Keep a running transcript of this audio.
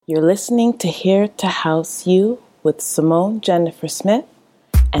You're listening to Here to House You with Simone Jennifer Smith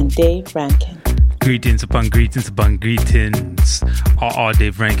and Dave Rankin. Greetings upon greetings upon greetings. All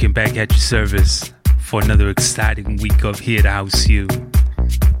Dave Rankin back at your service for another exciting week of Here to House You.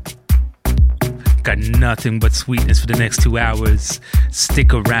 Got nothing but sweetness for the next 2 hours.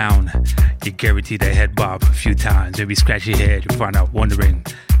 Stick around. You're guaranteed to head bob a few times. Maybe scratch your head and find out wondering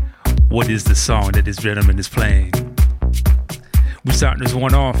what is the song that this gentleman is playing. We're starting this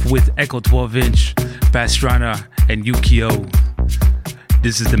one off with Echo 12-inch, Pastrana, and Yukio.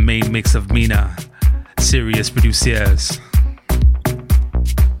 This is the main mix of Mina, Serious Producers.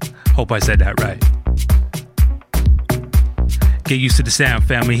 Hope I said that right. Get used to the sound,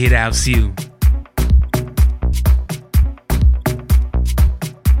 family. Here to house you.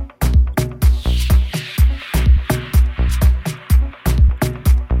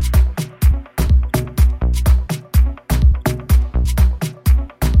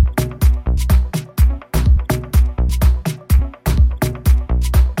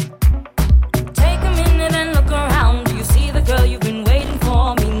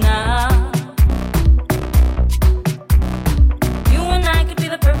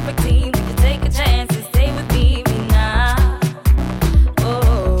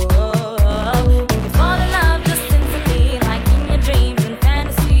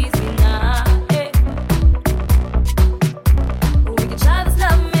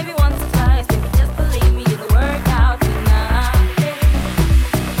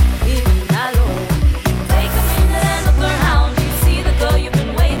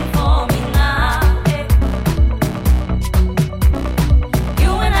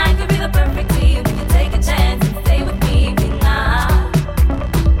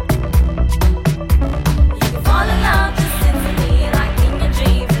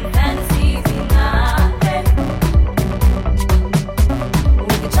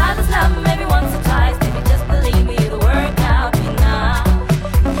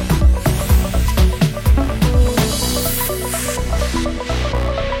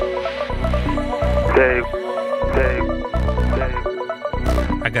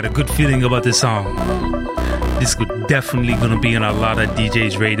 Feeling about this song. This could definitely gonna be on a lot of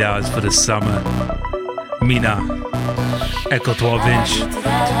DJs' radars for the summer. Mina, Echo 12-inch,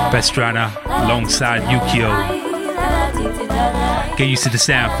 Pastrana, alongside Yukio. Get used to the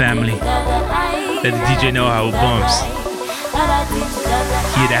sound, family. Let the DJ know how it bumps.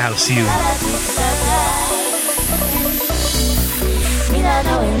 Here to house you.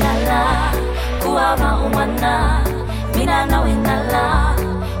 Kuaba umwana, imina na winala.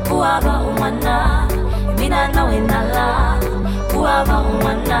 Kuaba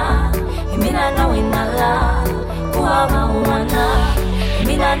umwana, imina na winala. Kuaba umwana,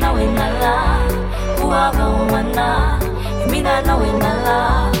 imina na winala. Kuaba umwana, imina na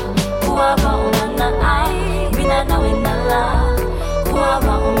winala. Kuaba umwana, ay, imina na winala.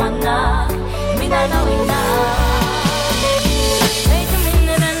 Kuaba umwana, imina na winala. Take a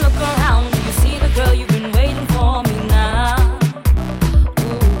minute and look around. You see the girl you've been waiting for me now.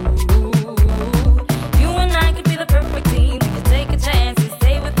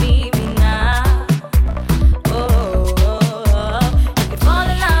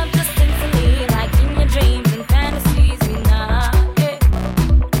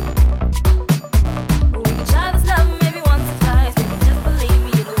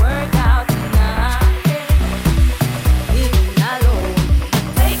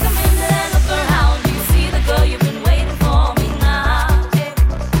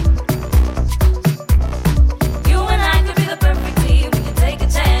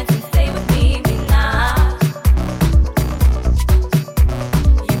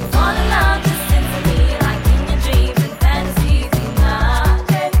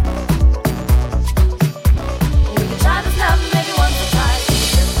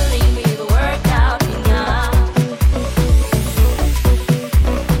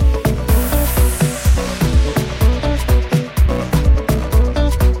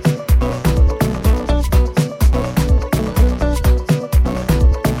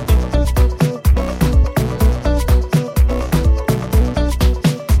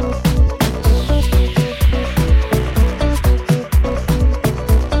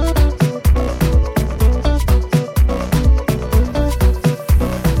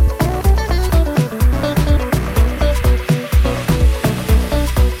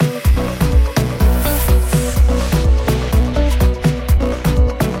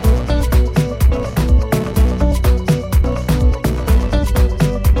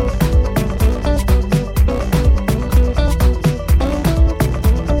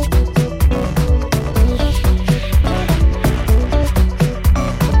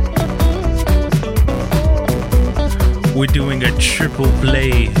 we're doing a triple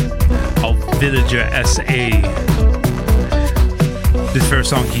play of Villager SA. This first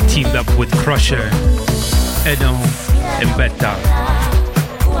song he teamed up with Crusher, Eno, and Beta.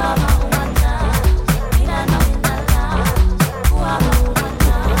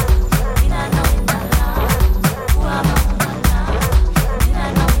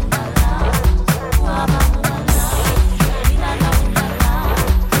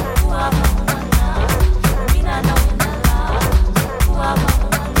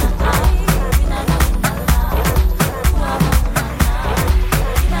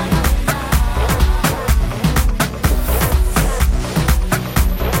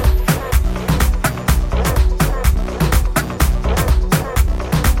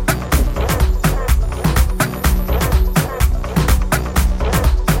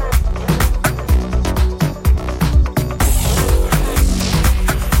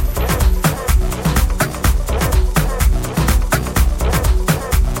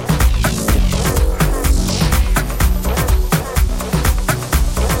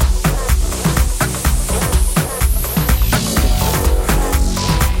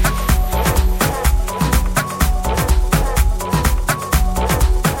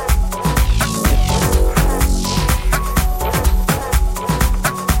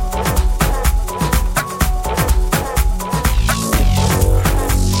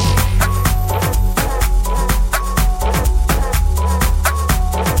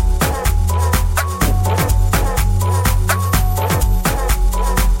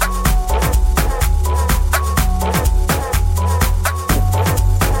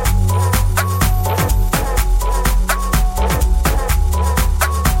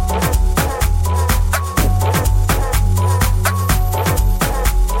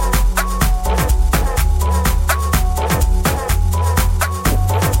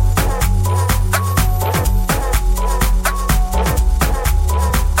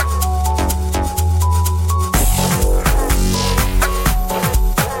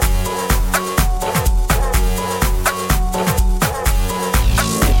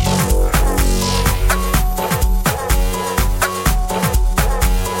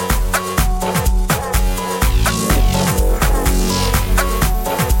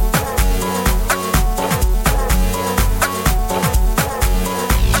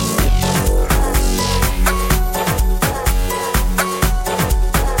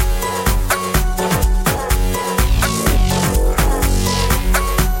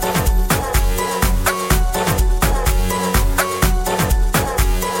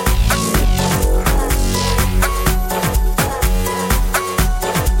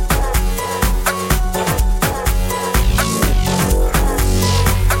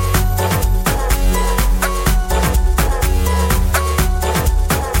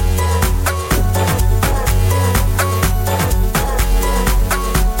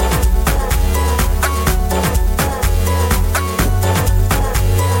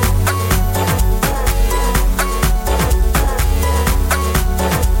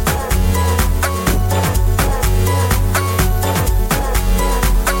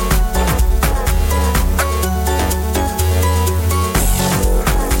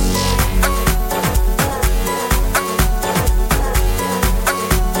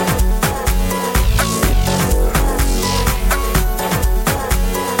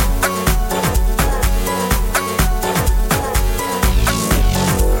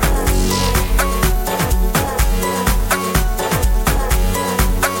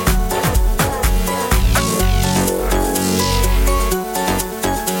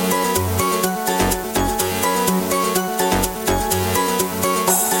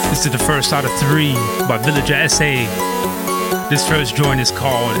 This is the first out of 3 by Villager SA. This first joint is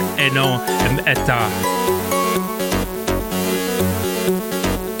called Eno and Eta.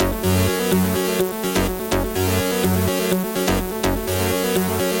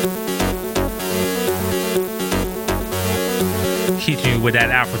 Keeping you with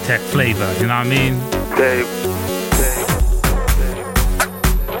that Afrotech flavor, you know what I mean? Dave.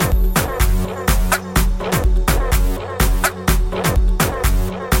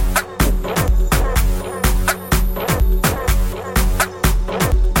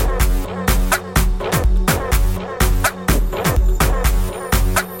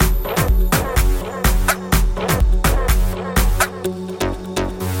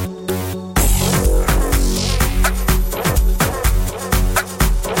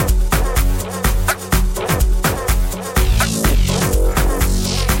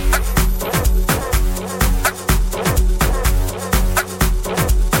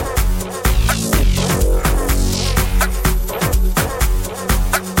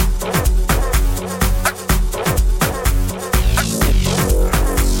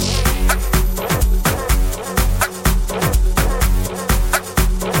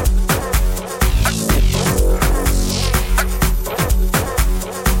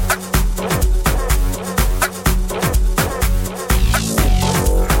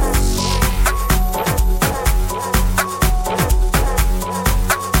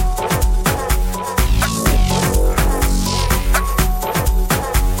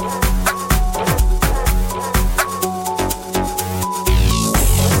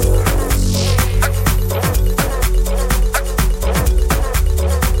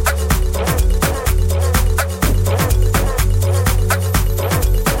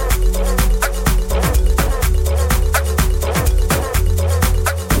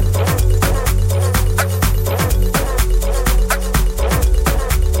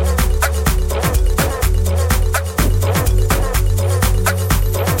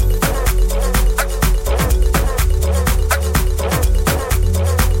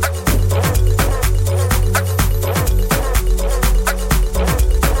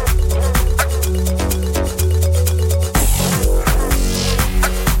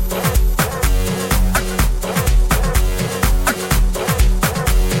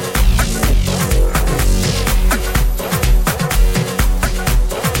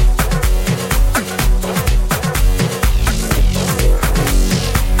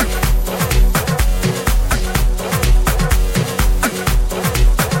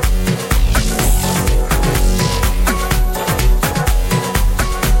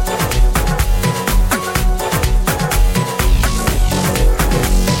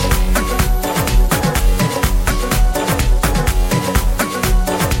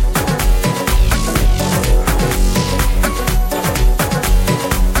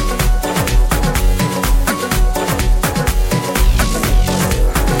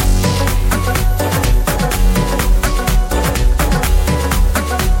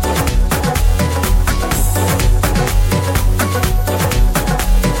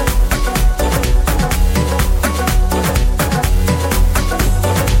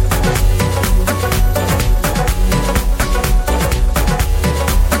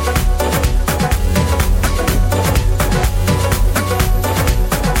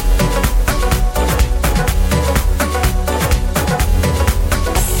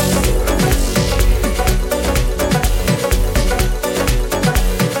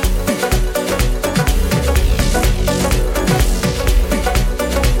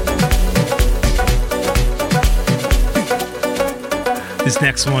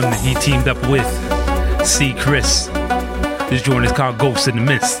 next one he teamed up with C. Chris. This joint is called Ghost in the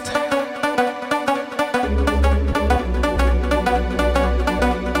Mist.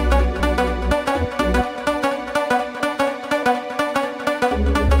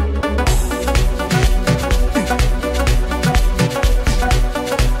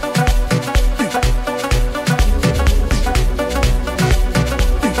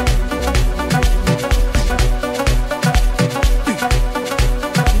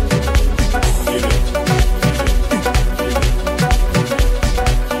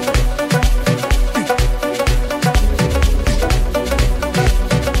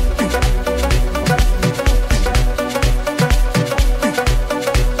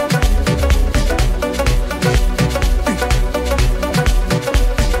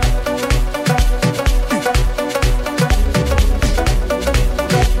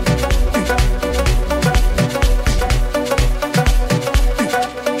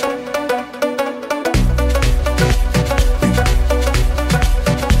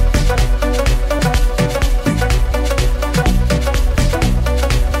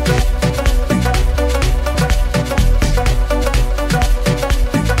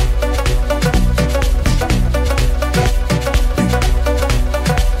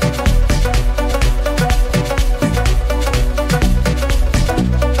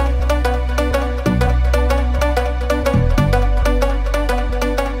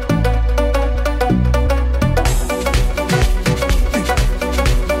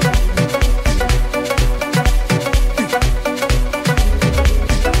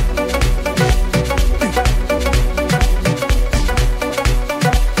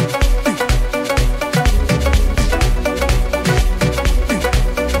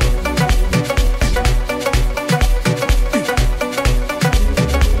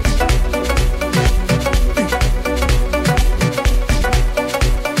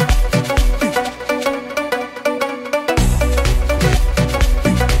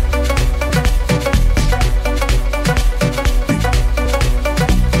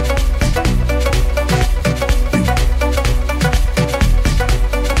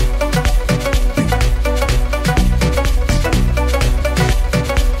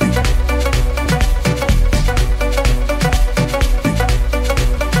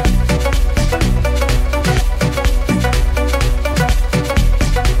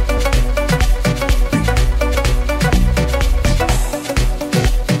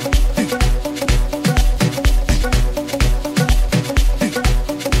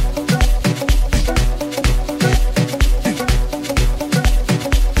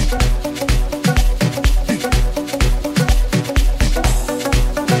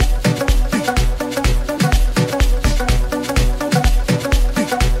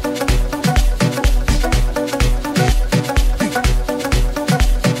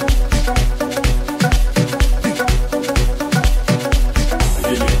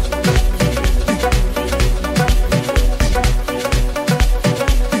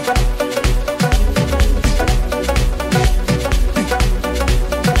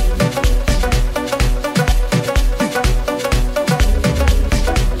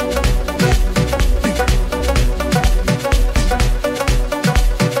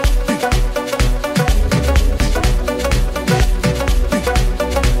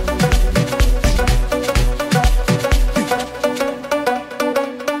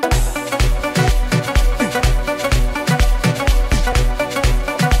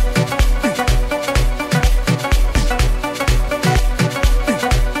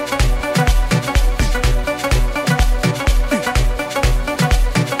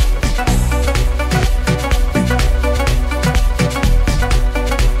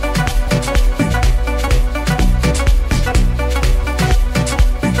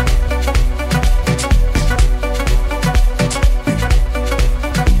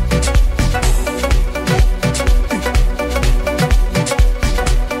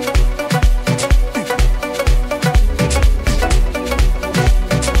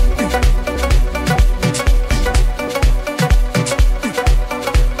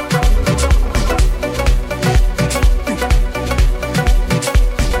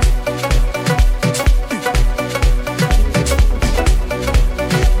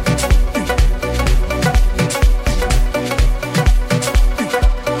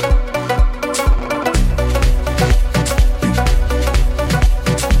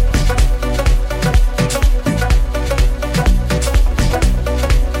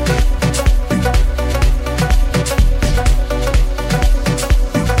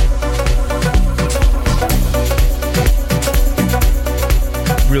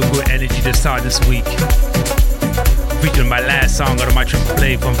 song out of my triple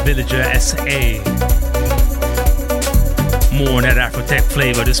play from Villager SA. More on that Afrotech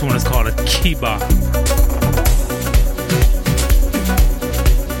flavor. This one is called a Kiba.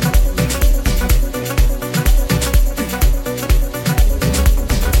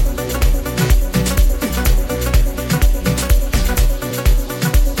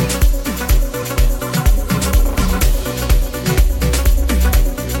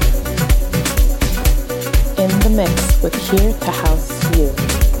 Mix with Here to House You.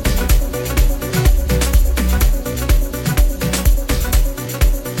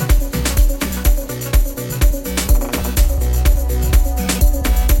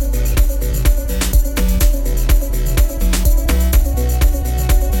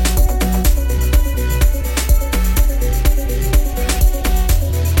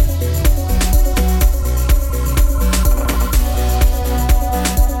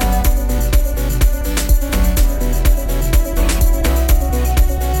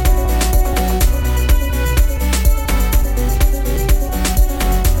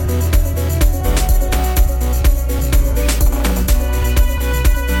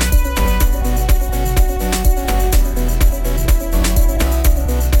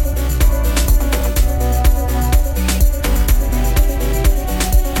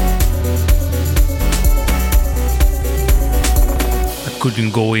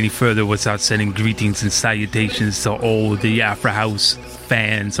 Couldn't go any further without sending greetings and salutations to all the Afro House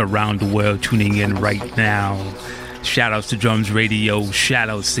fans around the world tuning in right now. Shout outs to Drums Radio, shout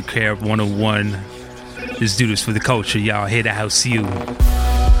outs to Care 101. Let's do this for the culture, y'all. Here to house you.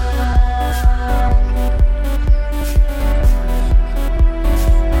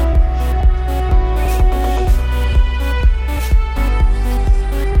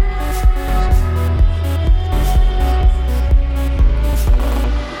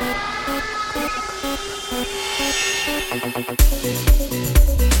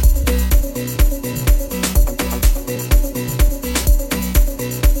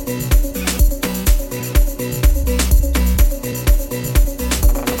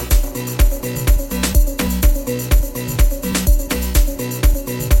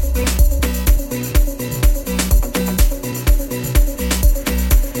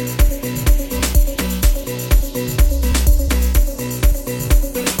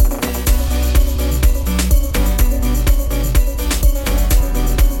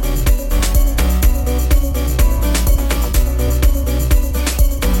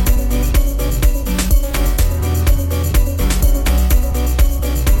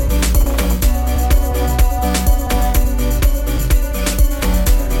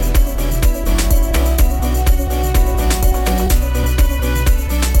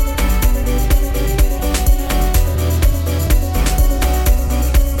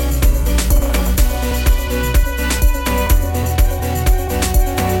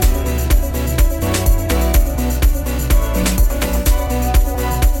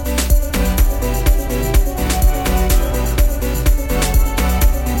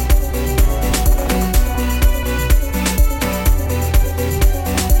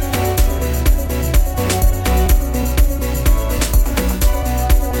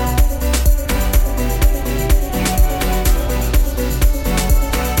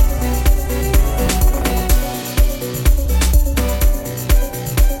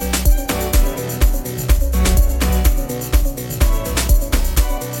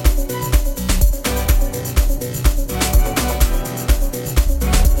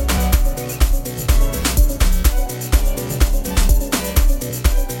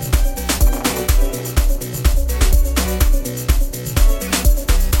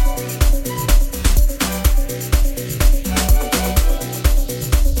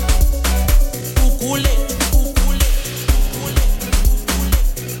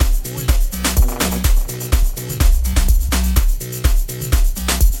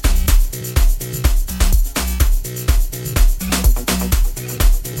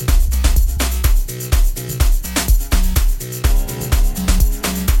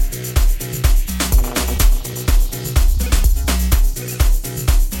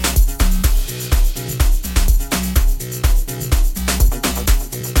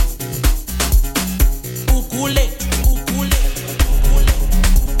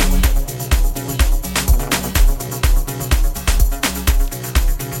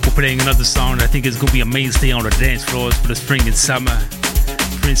 Playing another song that I think is going to be a mainstay on the dance floors for the spring and summer.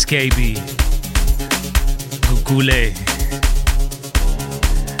 Prince KB, Gugule.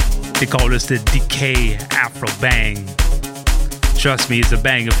 They call this the Decay Afro Bang. Trust me, it's a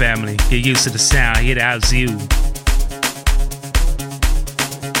banger, family. Get used to the sound. Here to house you.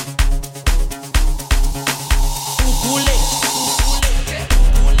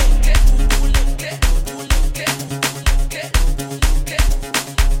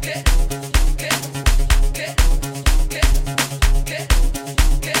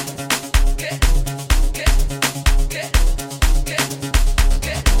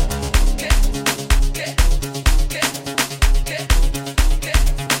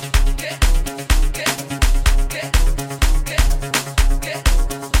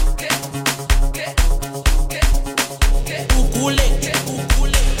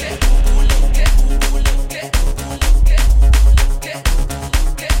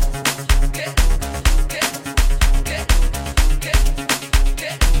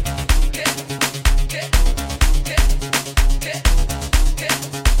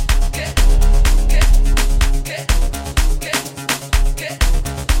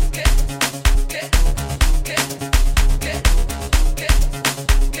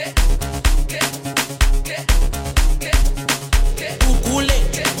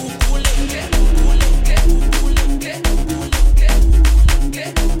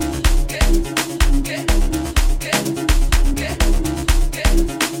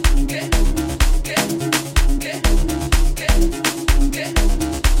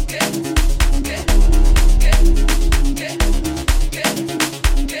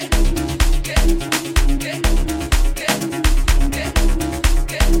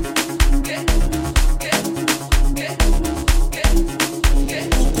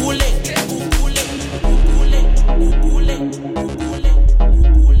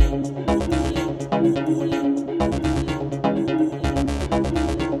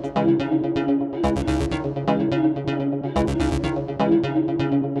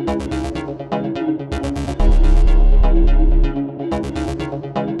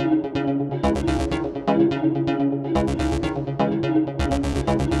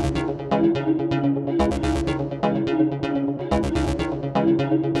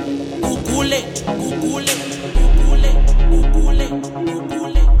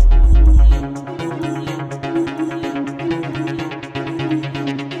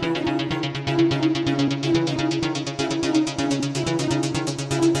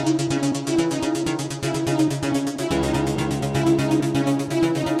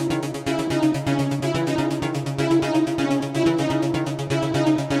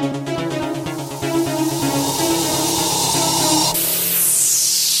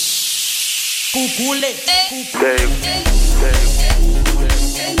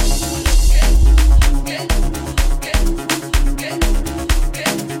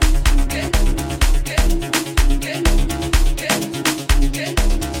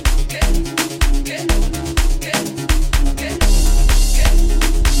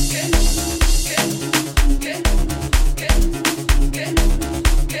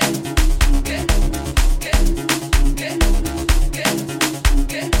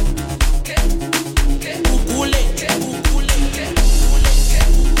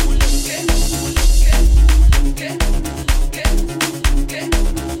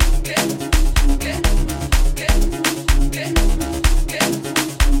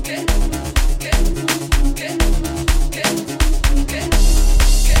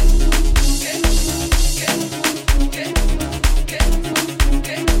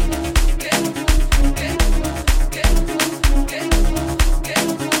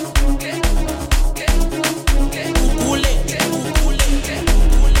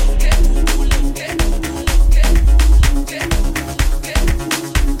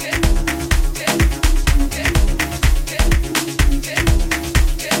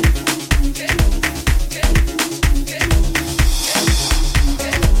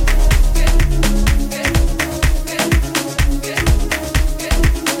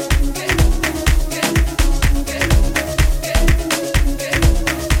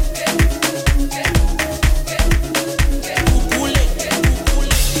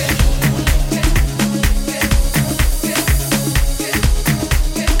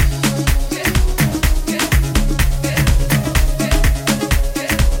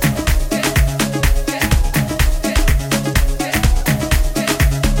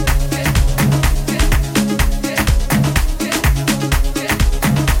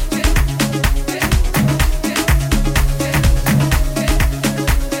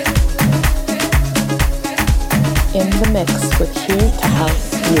 In the mix with Here to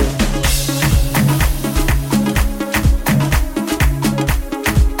House You.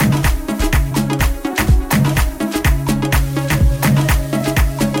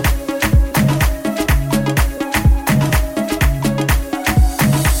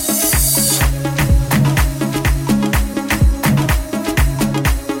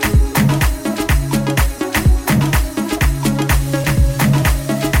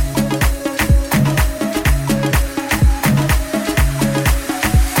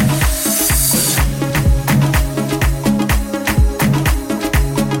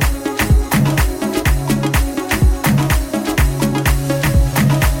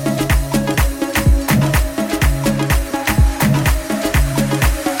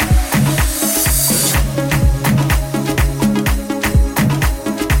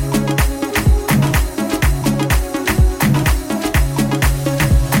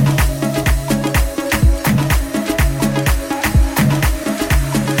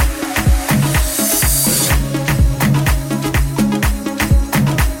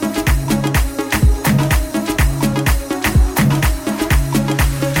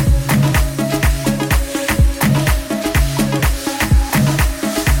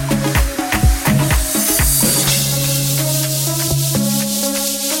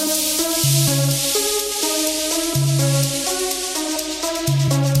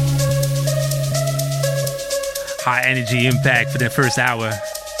 High energy impact for the first hour.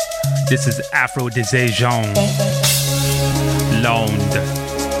 This is Afro Desejon. Loaned.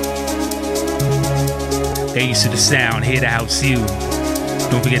 Ace of the sound, here to house you.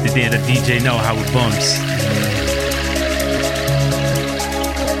 Don't forget to let the DJ know how it bumps.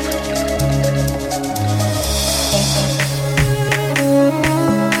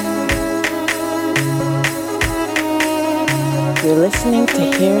 You're listening to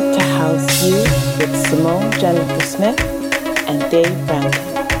Here to House You with Simone Jennifer Smith and Dave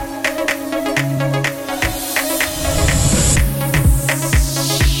Rankin.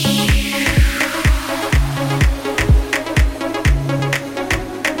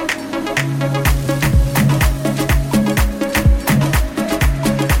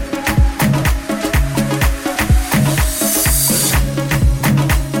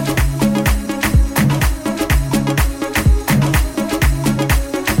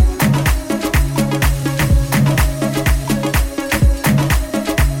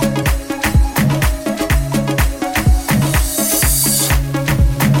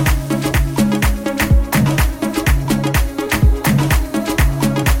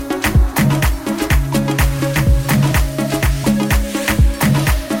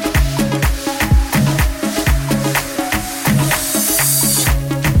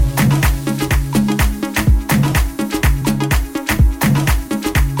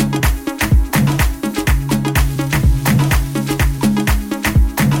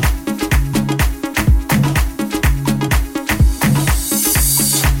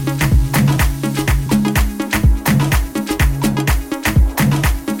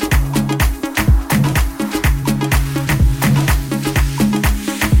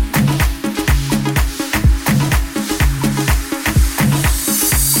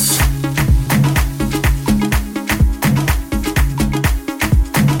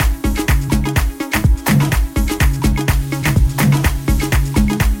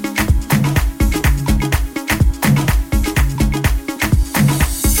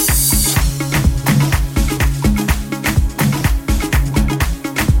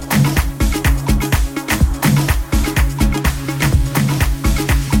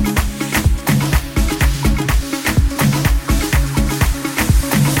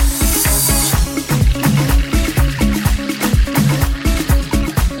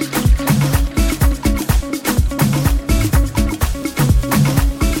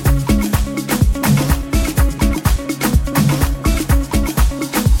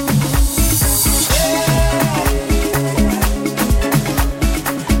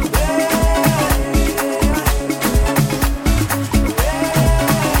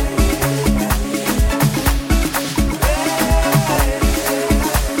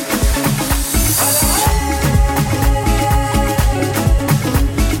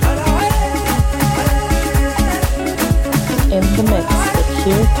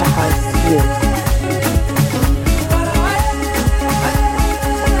 here to house you.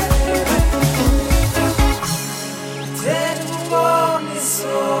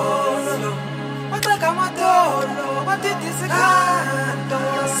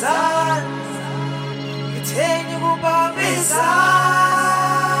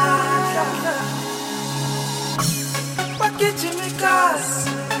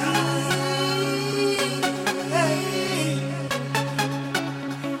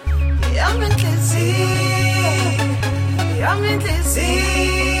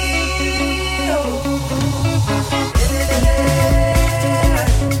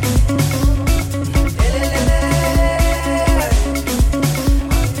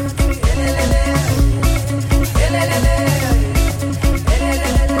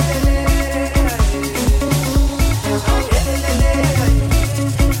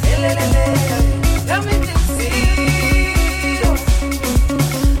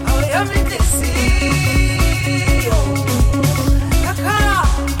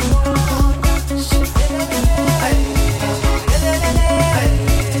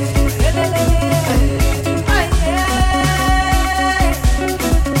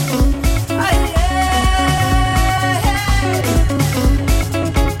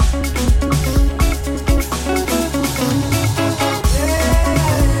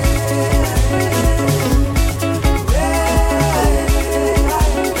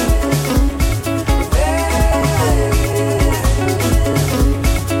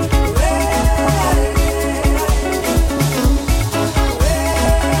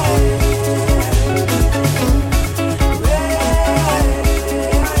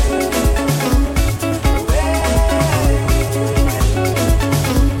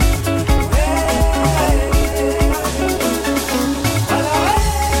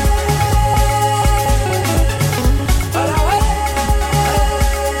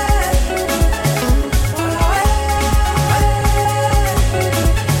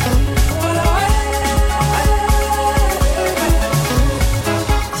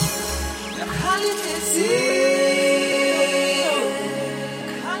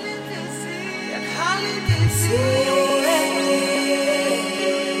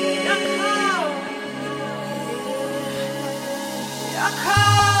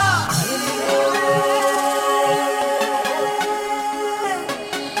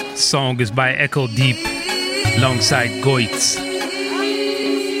 Song is by Echo Deep alongside Goitz.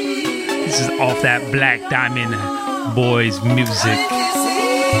 This is off that Black Diamond Boys music.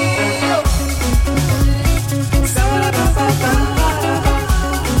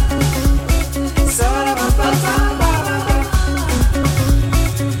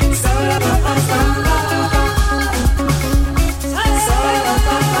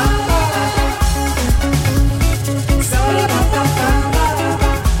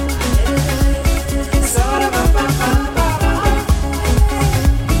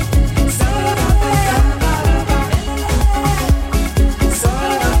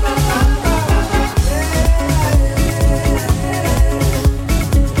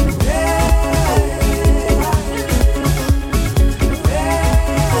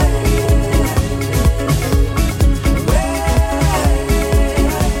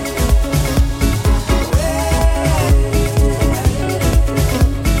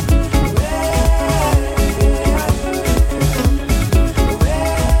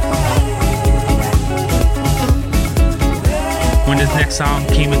 Song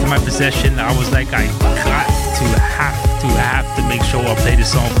came into my possession, I was like, I have to make sure I play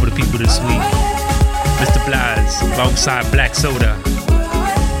this song for the people this week. Mr. Blas alongside Black Soda.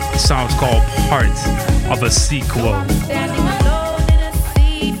 The song's called Part of a Sequel.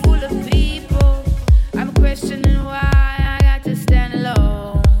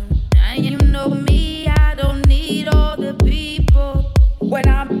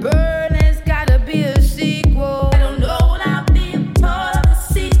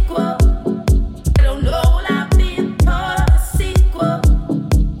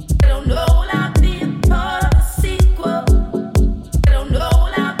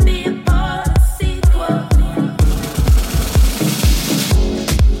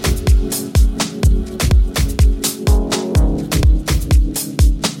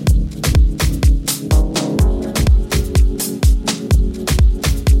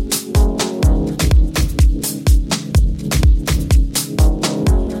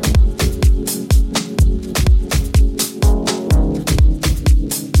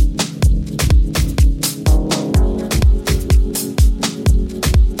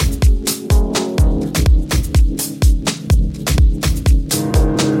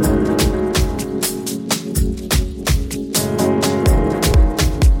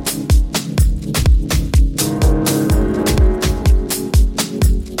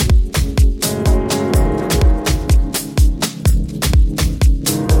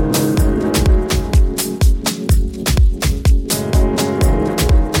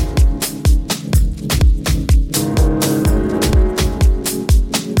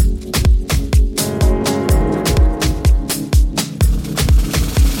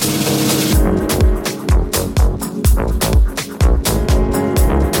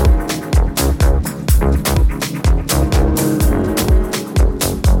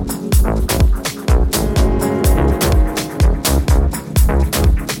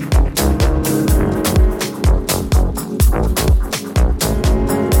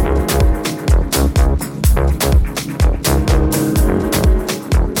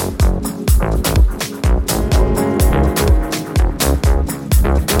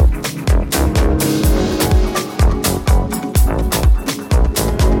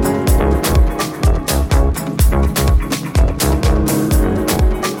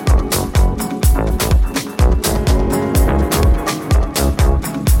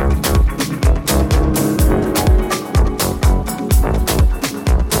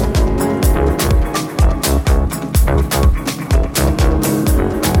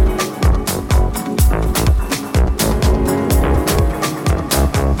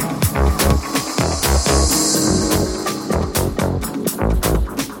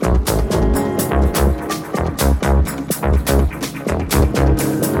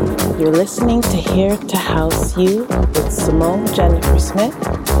 You're listening to Here to House You with Simone Jennifer Smith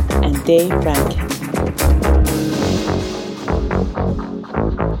and Dave Rankin.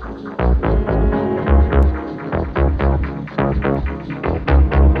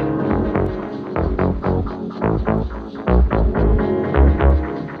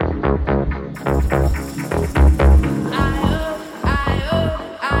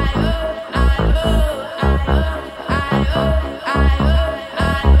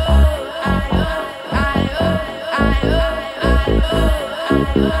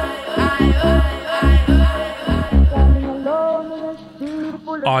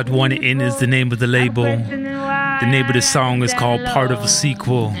 Odd One In is the name of the label. The name of the song is called Part of a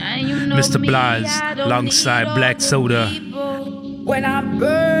Sequel. Mr. Blas alongside Black Soda. When I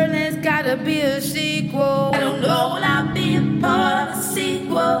burn, it's gotta be a sequel. I don't know will I be a part of a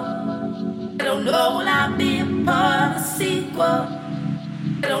sequel. I don't know will I be a part of a sequel.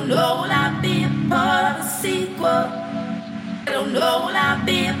 I don't know will I be a part of a sequel. I don't know will I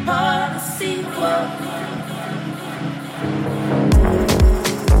be a part of a sequel.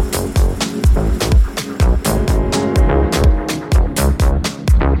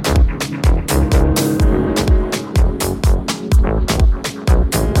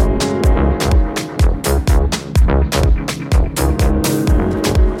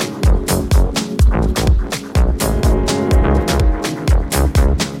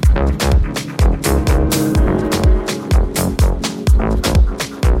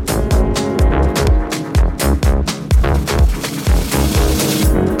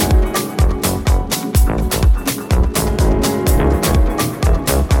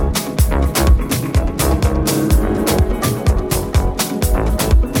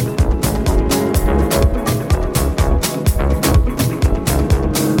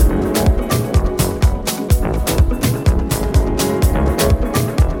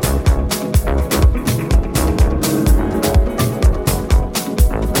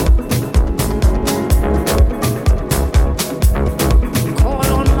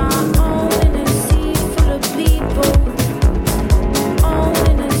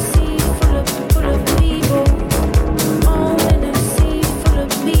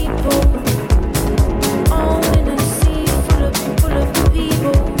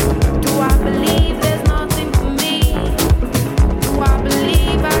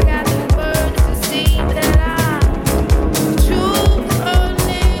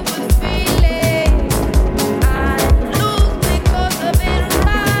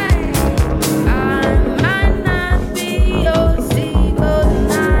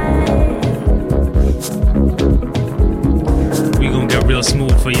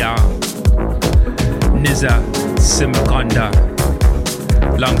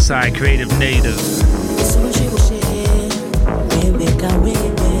 Creative Native.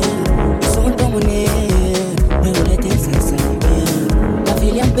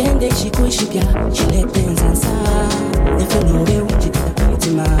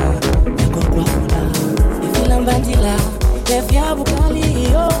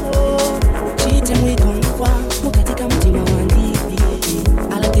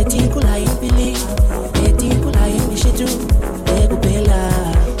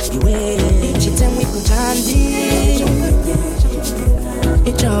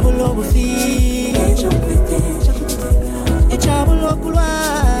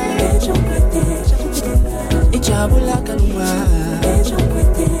 Echabula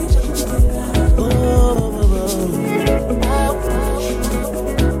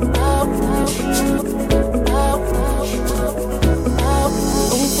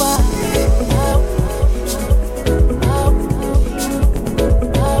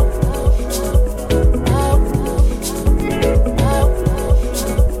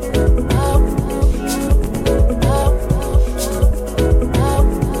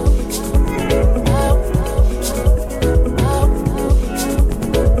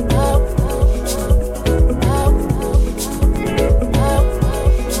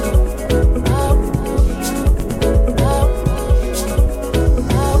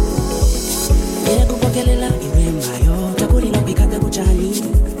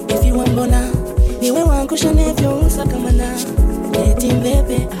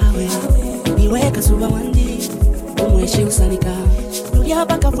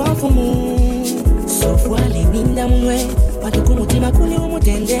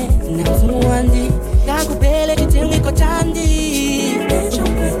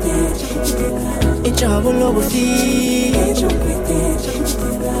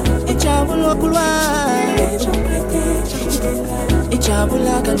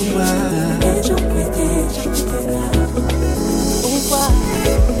kaluma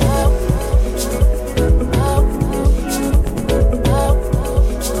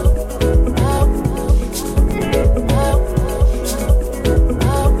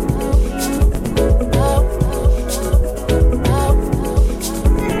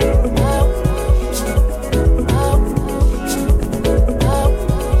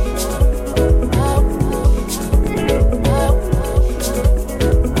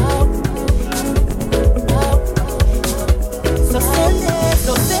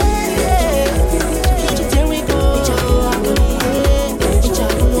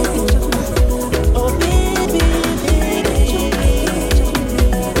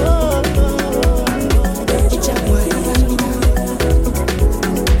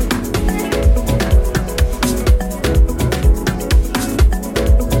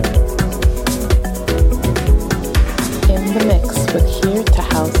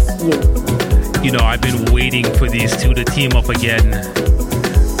waiting for these two to team up again.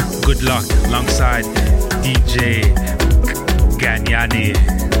 Good luck alongside DJ Ganyani.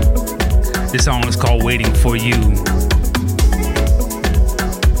 This song is called Waiting for You.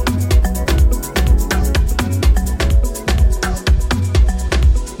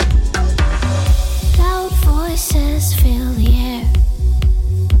 Loud voices fill the air.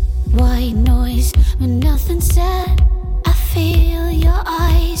 White noise, but nothing said. I feel your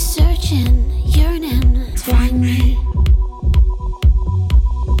eyes searching, yearning to find me.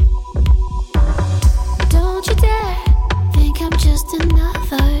 Don't you dare think I'm just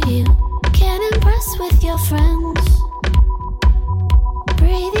another you. Can't impress with your friends.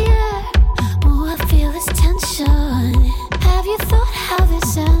 Breathe the air, oh I feel this tension. Have you thought how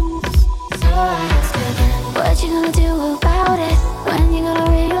this ends? So I ask again, what you gonna do about it? When you gonna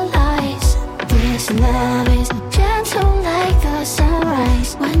realize this love is gentle like the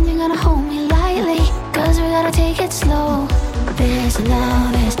sunrise? When you gonna hold me lightly? Cause we gotta take it slow. This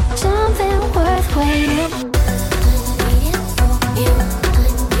love is something worth waiting. I'm waiting for you.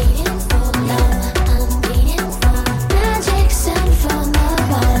 I'm waiting for love. I'm waiting for magic sent from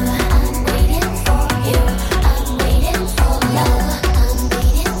above. I'm waiting for you. I'm waiting for love. I'm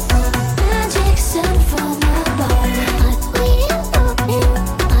waiting for magic sent from above. I'm waiting for you.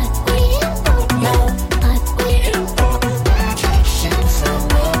 I'm waiting for love. I'm waiting for magic sent from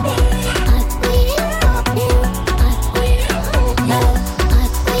above. I'm waiting for you. I'm waiting for love.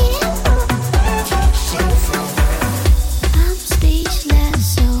 I'm waiting for magic sent from above. I'm speechless,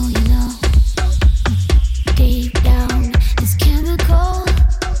 so you know. Deep down, it's chemical.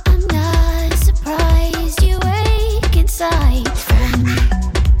 I'm not surprised you wake inside from me.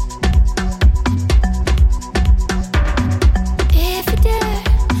 If you dare,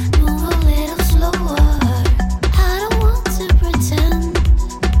 move a little slower. I don't want to pretend.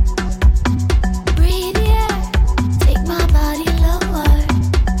 Breathe the air, take my body lower.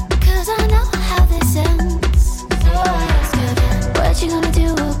 Cause I know how this ends. So I ask again, what you gonna do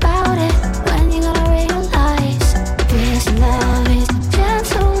about it? When you gonna realize this love is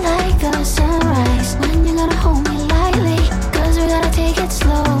gentle like the sunrise? When you gonna hold me lightly? Cause we gotta take it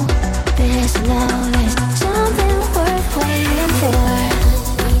slow. This love is something worth waiting for. I'm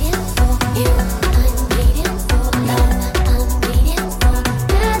waiting for you. I'm waiting for love. I'm waiting for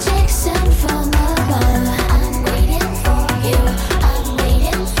magic sent from above. I'm waiting for you. I'm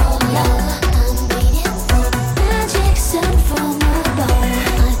waiting for love. I'm waiting for magic sent from above.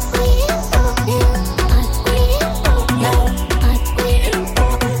 I'm waiting for you. I'm waiting for love. I'm waiting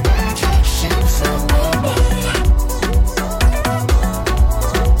for magic sent from above.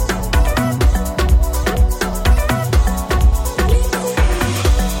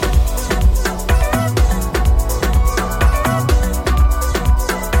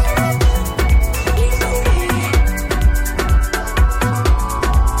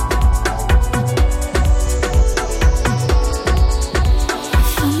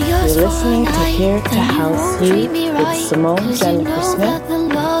 You're listening to Here to House You with Simone Jennifer Smith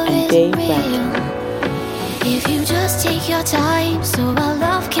and Dave Rankin. If you just take your time so our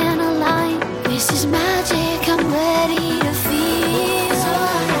love can align, this is magic, I'm ready to feel. So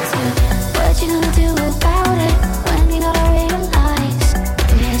I ask you, what you gonna do about it? When you gonna realize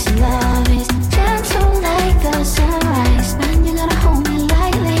this love is gentle like the sunrise? When you gonna hold me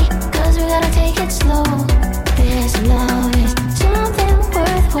lightly? Cause we gotta take it slow. This love is something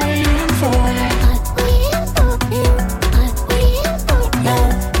worth waiting for. I'm waiting for you. I'm waiting for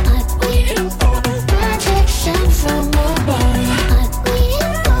love. I'm waiting for magic sent from above. I'm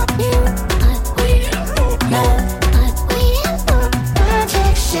waiting for you. I'm waiting for love. I'm waiting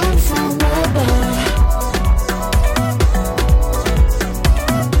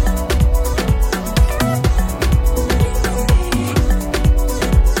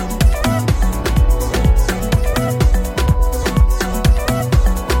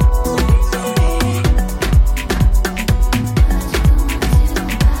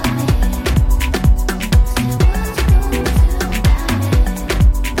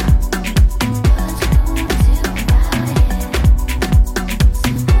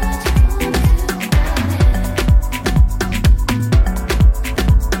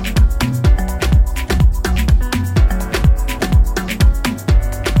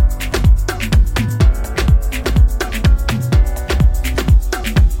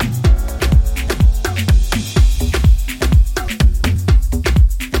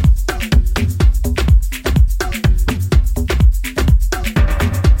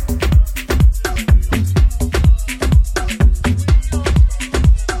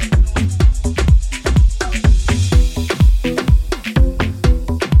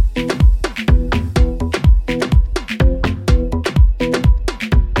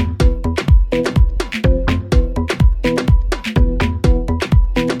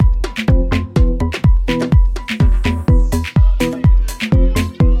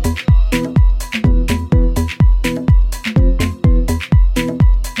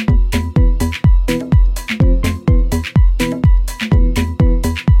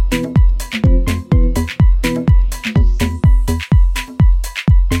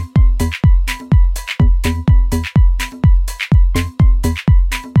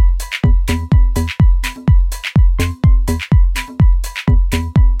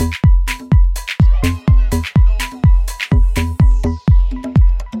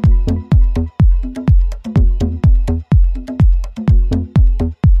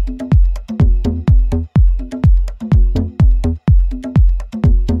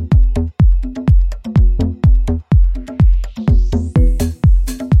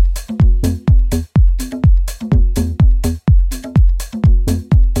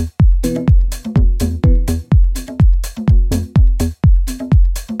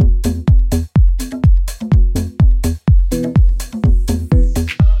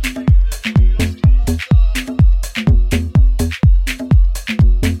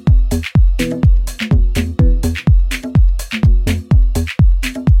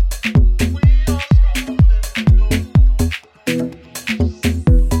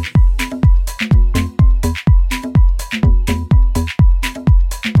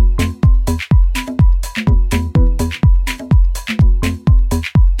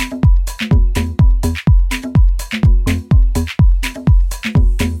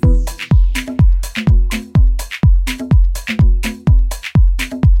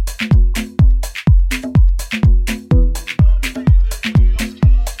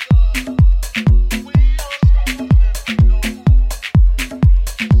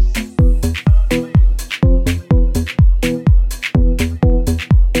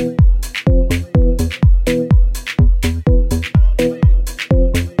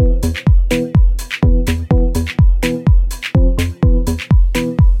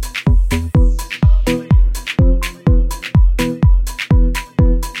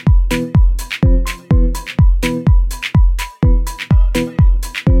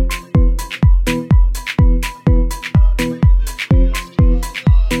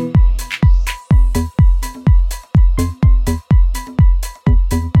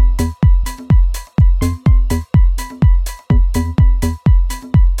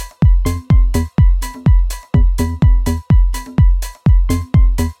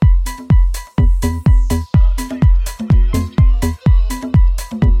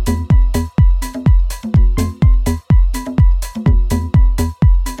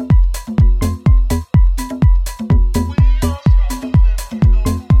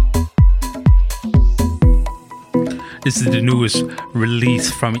This is the newest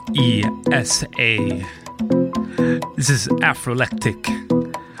release from ESA. This is Afrolectic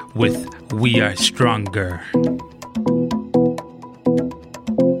with We Are Stronger.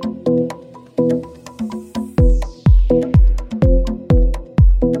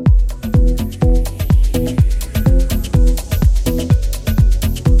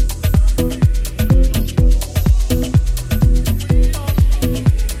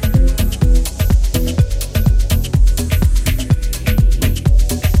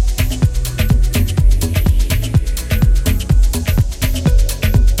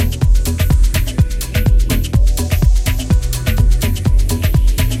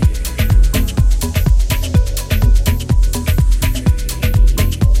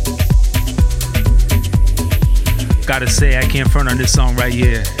 Gotta say, I can't front on this song right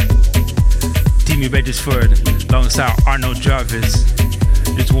here. Timmy Regisford alongside Arnold Jarvis.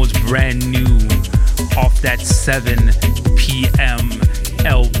 This one's brand new off that 7 p.m.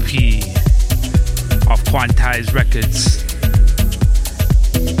 LP off Quantize Records.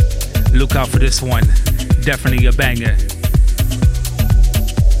 Look out for this one. Definitely a banger.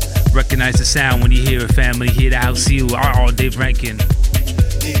 Recognize the sound when you hear it, family. Hear the house you are all Dave Rankin.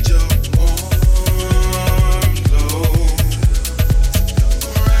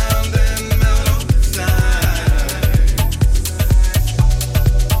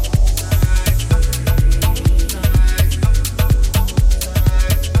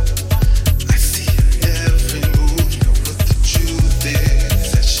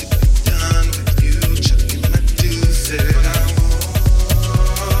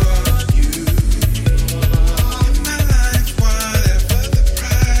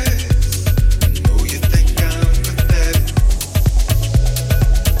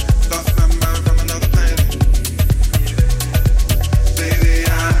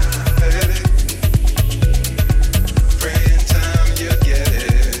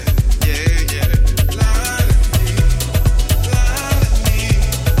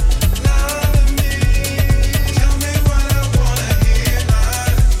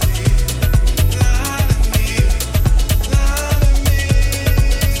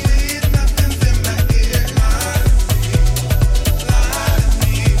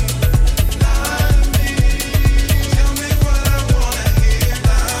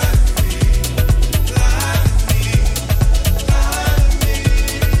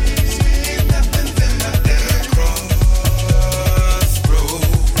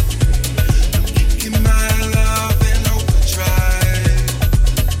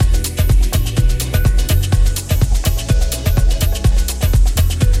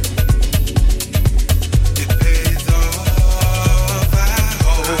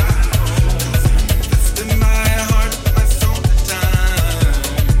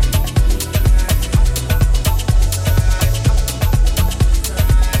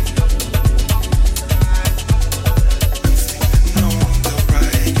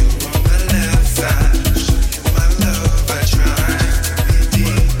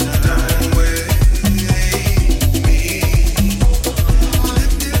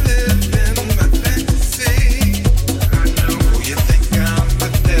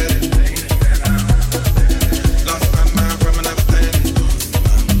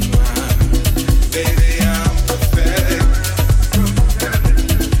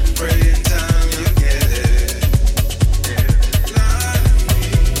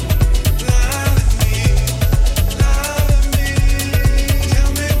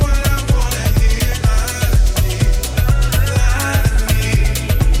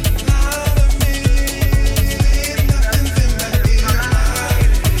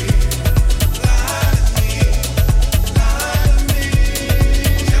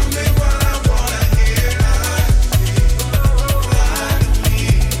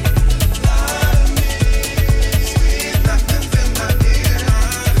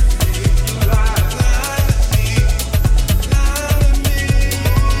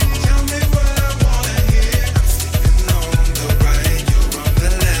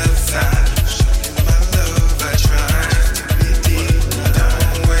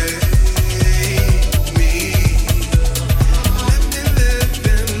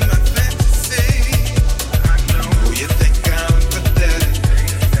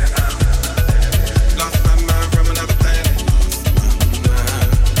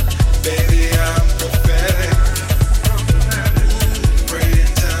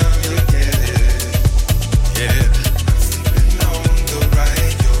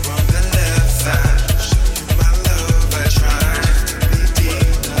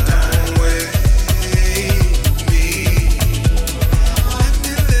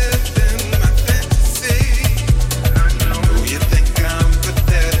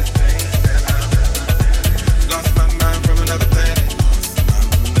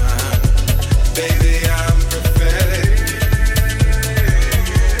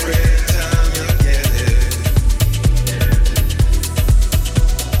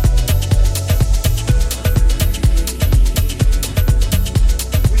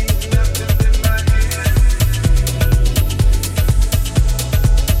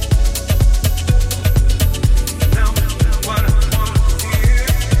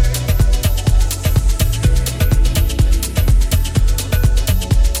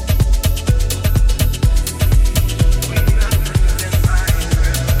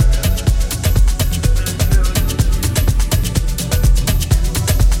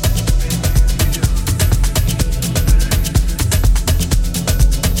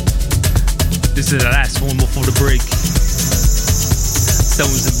 This is the last one before the break.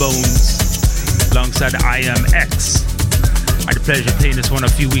 Stones and Bones, alongside the IMX. I had the pleasure of playing this one a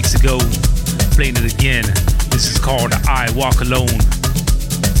few weeks ago. Playing it again. This is called I Walk Alone.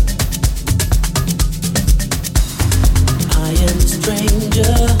 I am a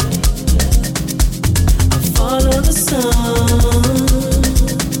stranger. I follow the sun.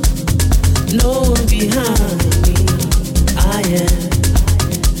 No one behind me. I am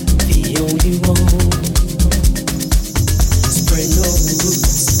the only one. Spread no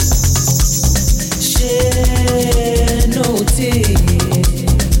roots. Share no tears.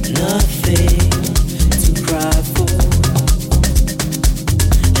 Nothing to cry for.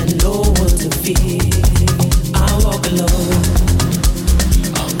 And no one to fear. I walk alone.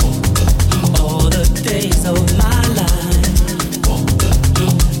 All the days of my life.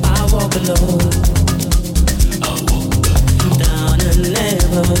 I walk alone. Down a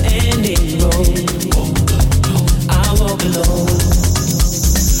never-ending road. I walk alone.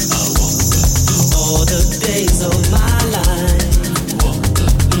 All the days of my life.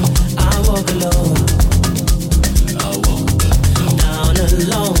 I walk alone. Down a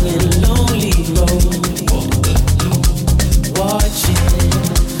long and lonely road. Watching,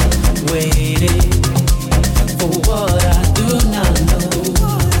 waiting for what I do not know.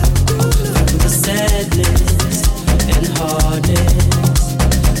 Through the sadness and hardness,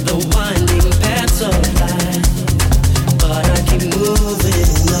 the winding paths of life. But I keep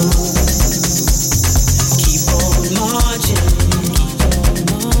moving on. Keep on marching, keep on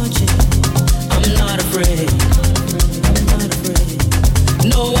marching. I'm not afraid. I'm not afraid.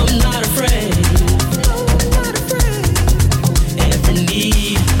 No, I'm not afraid. Every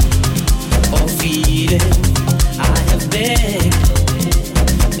need or feeling I have begged,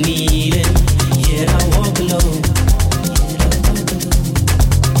 needing, yet I walk alone.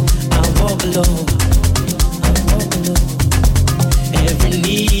 I walk alone. I walk alone. Every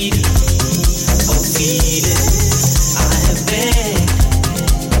need or feeling I have begged,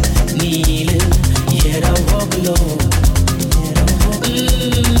 needing, yet I walk alone.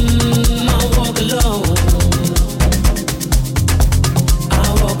 I walk alone. I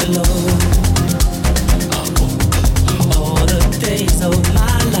walk alone. All the days of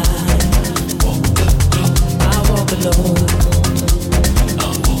my life. I walk alone.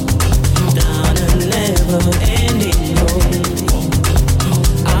 Down a never-ending road.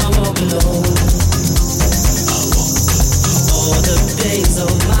 I walk alone. All the days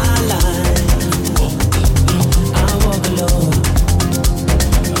of my life. I walk alone.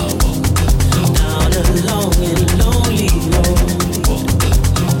 Down a long and lonely road.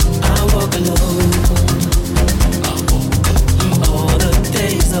 I walk alone. All the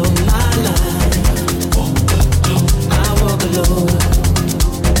days of my life. I walk alone.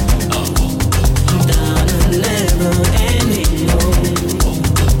 Down a never-ending road.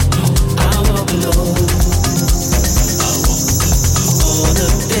 I walk alone. All the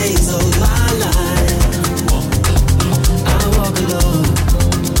days of my life. I walk alone.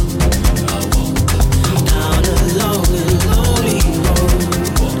 Down a long and lonely road.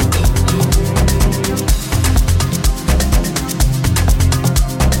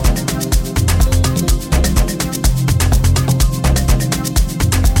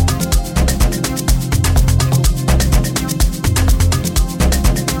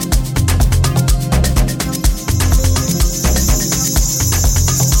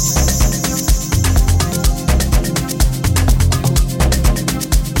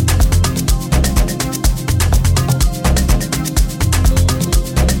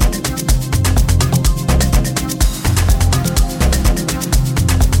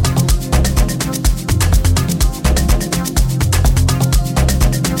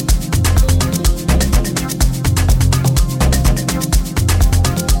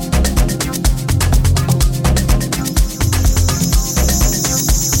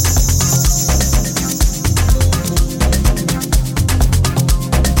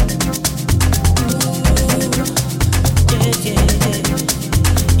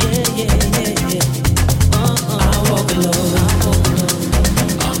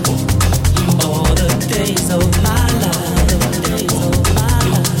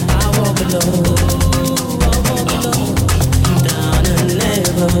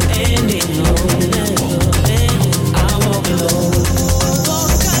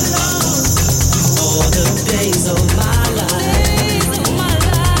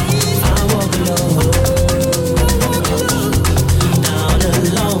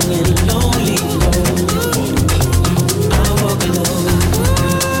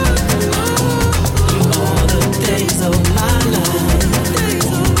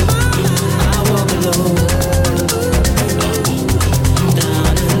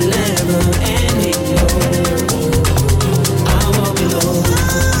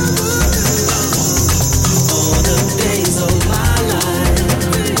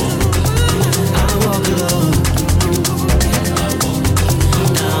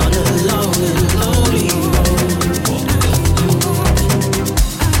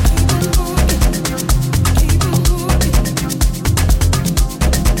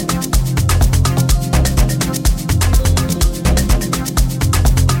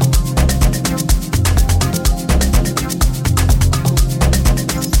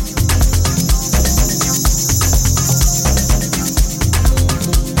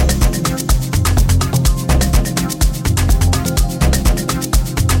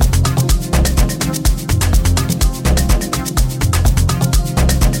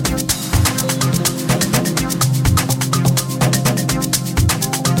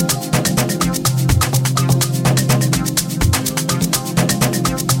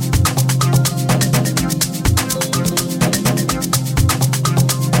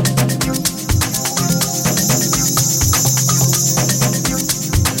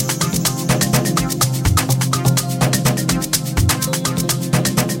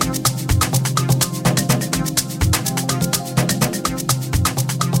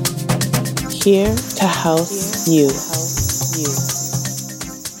 here to house you.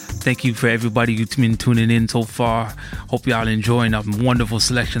 Thank you for everybody who's been tuning in so far. Hope y'all enjoying a wonderful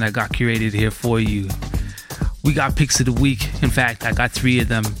selection I got curated here for you. We got picks of the week. In fact, I got 3 of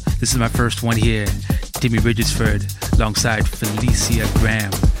them. This is my first one here. Timmy Ridgersford alongside Felicia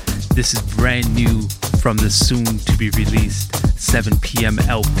Graham. This is brand new from the soon to be released 7 p.m.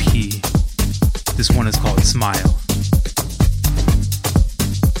 LP. This one is called Smile.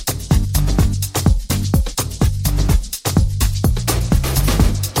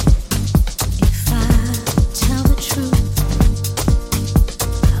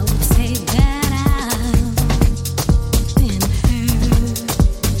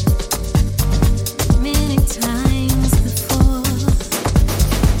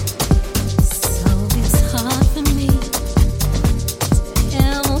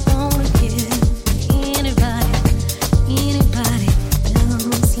 Anybody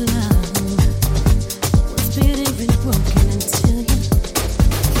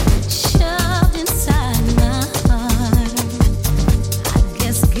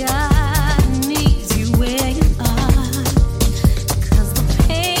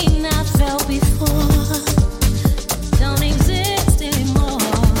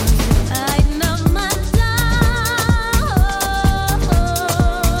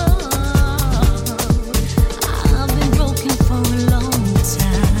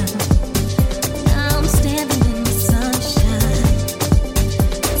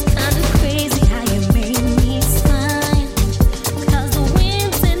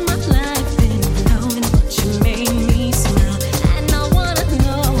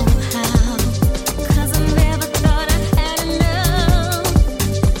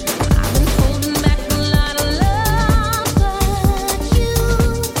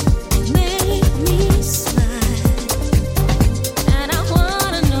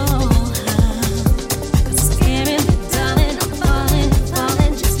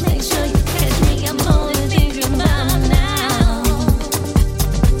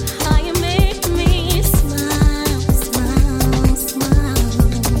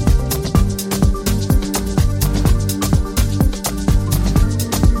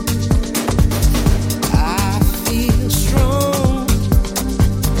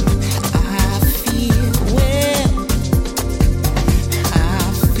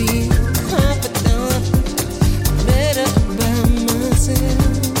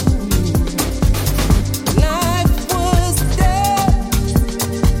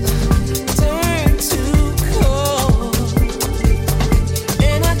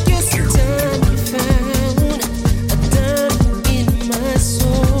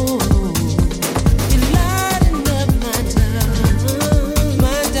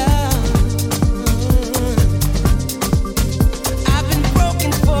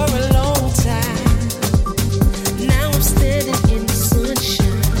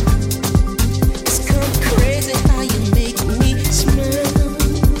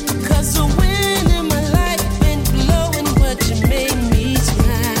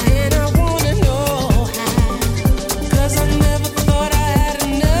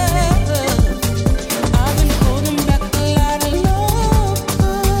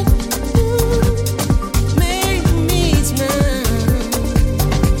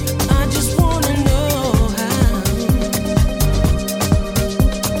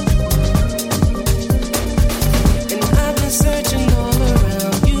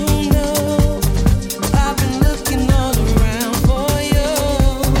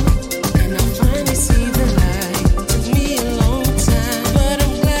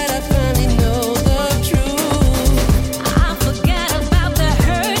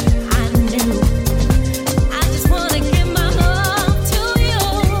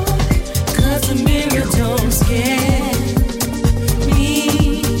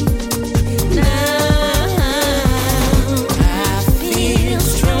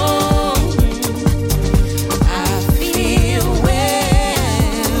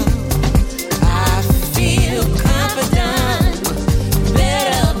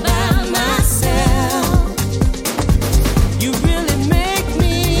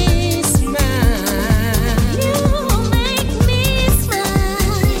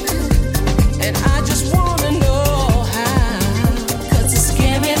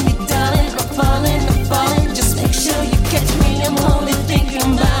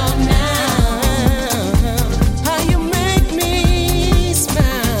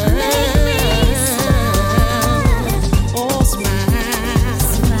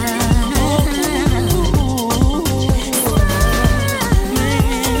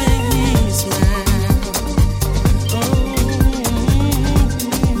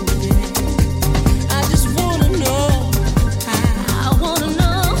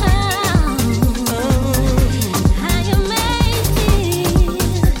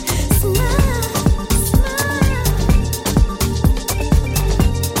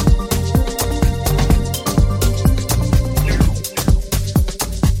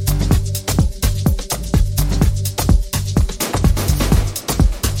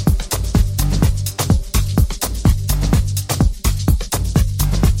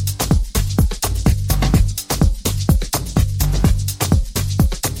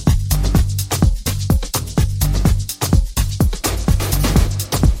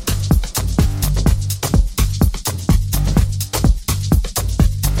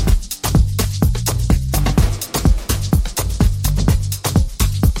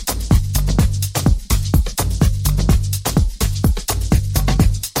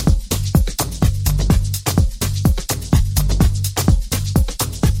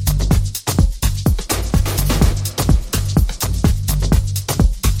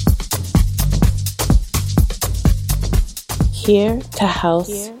Here to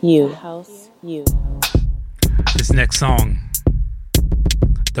house you. This next song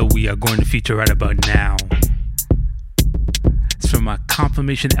that we are going to feature right about now, it's from a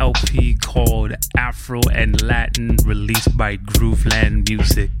confirmation LP called Afro and Latin, released by Grooveland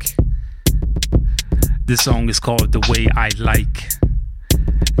Music. This song is called The Way I Like.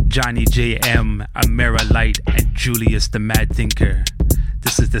 Johnny J.M., Amara Light, and Julius the Mad Thinker.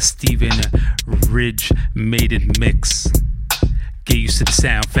 This is the Stephen Ridge Maiden Mix. Get used to the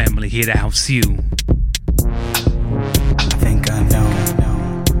sound, family. Here to house you. I think I know.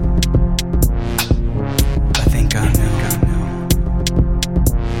 I think I know.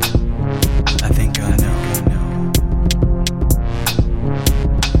 I think I know.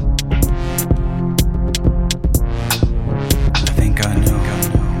 I think I know.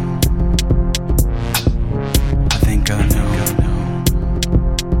 I think I know.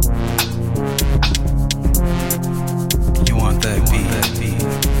 You want that beat?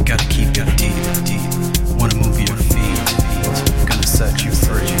 Gotta keep your deep. Wanna move your feet? Gonna set you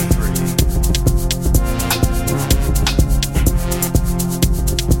free.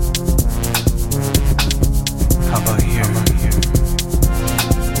 How about here?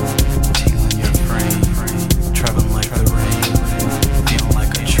 Tingling your frame, traveling like the rain, feeling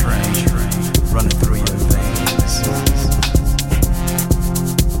like a train, running through your veins.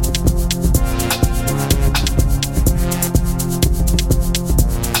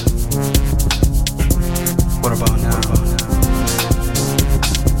 What about now?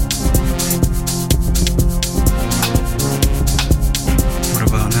 What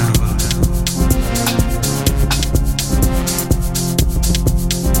about now?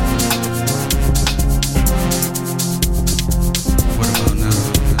 What about now?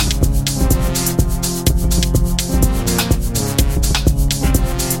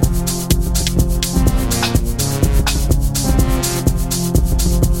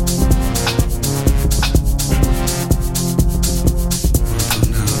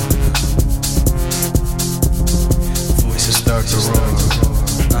 Voices start to roar,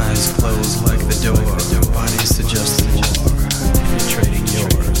 eyes closed like the door, bodies suggesting more, penetrating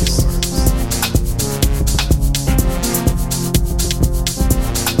yours.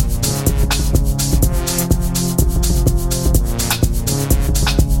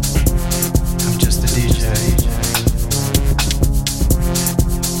 I'm just a DJ,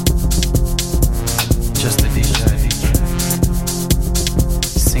 just a DJ,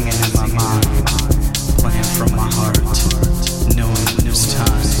 singing in my mind, playing from my heart, knowing when it's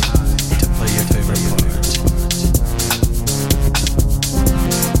time to play your favorite part.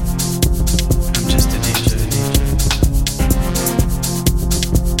 I'm just a DJ,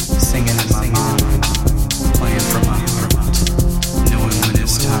 singing in my mind, playing from my heart, knowing when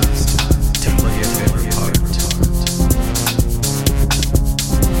it's time to play your favorite part.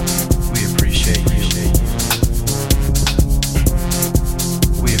 We appreciate you.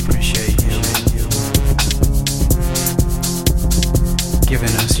 We appreciate you.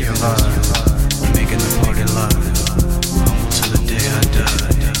 Giving us your love, making the party live, home till the day I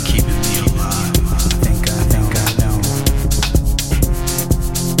die, keeping me alive. I think I know.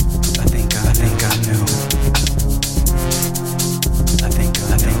 I think I know. I think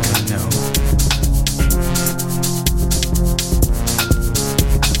I know.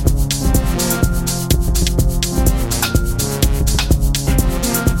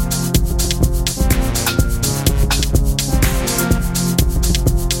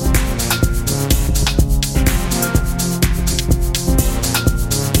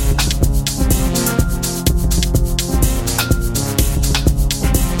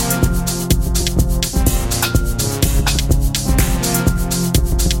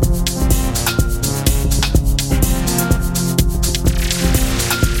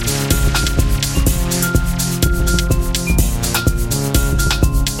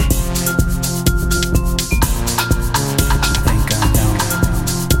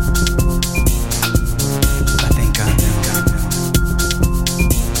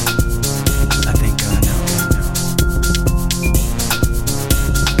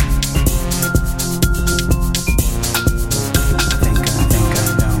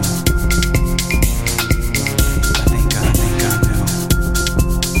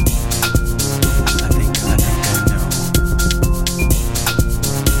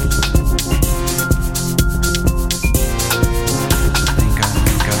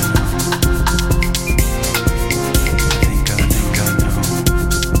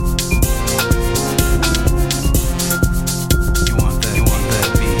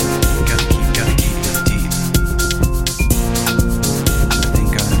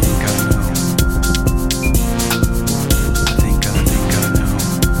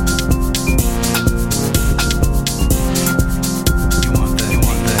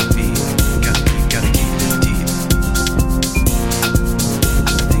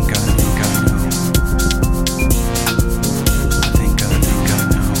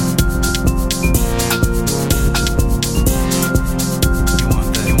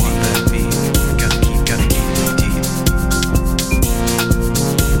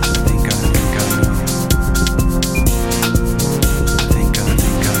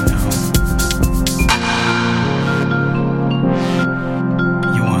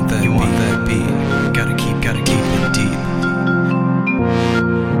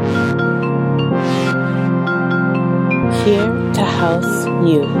 Here to house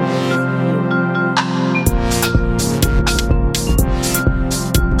you.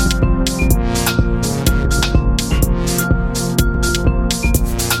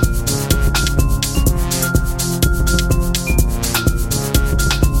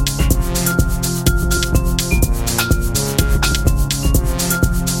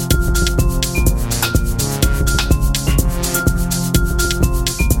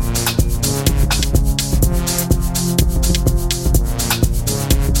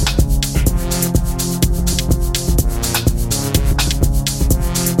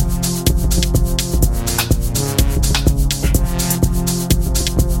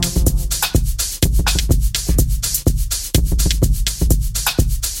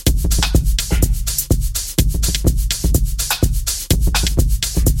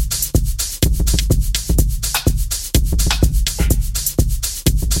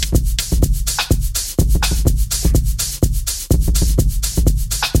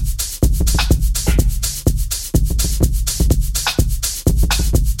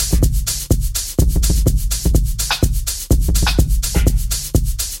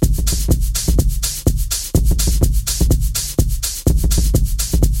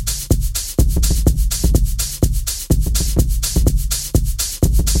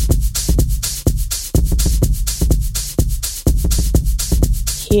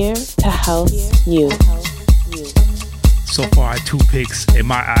 Here to house you. So far, 2 picks in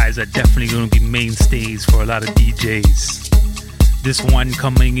my eyes are definitely going to be mainstays for a lot of DJs. This one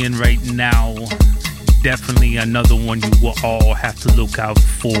coming in right now, definitely another one you will all have to look out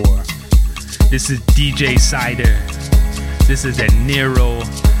for. This is DJ Cider. This is a Nero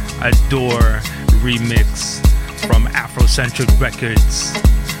Adore remix from Afrocentric Records.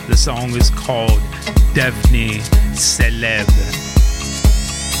 The song is called Devenez Célèbre.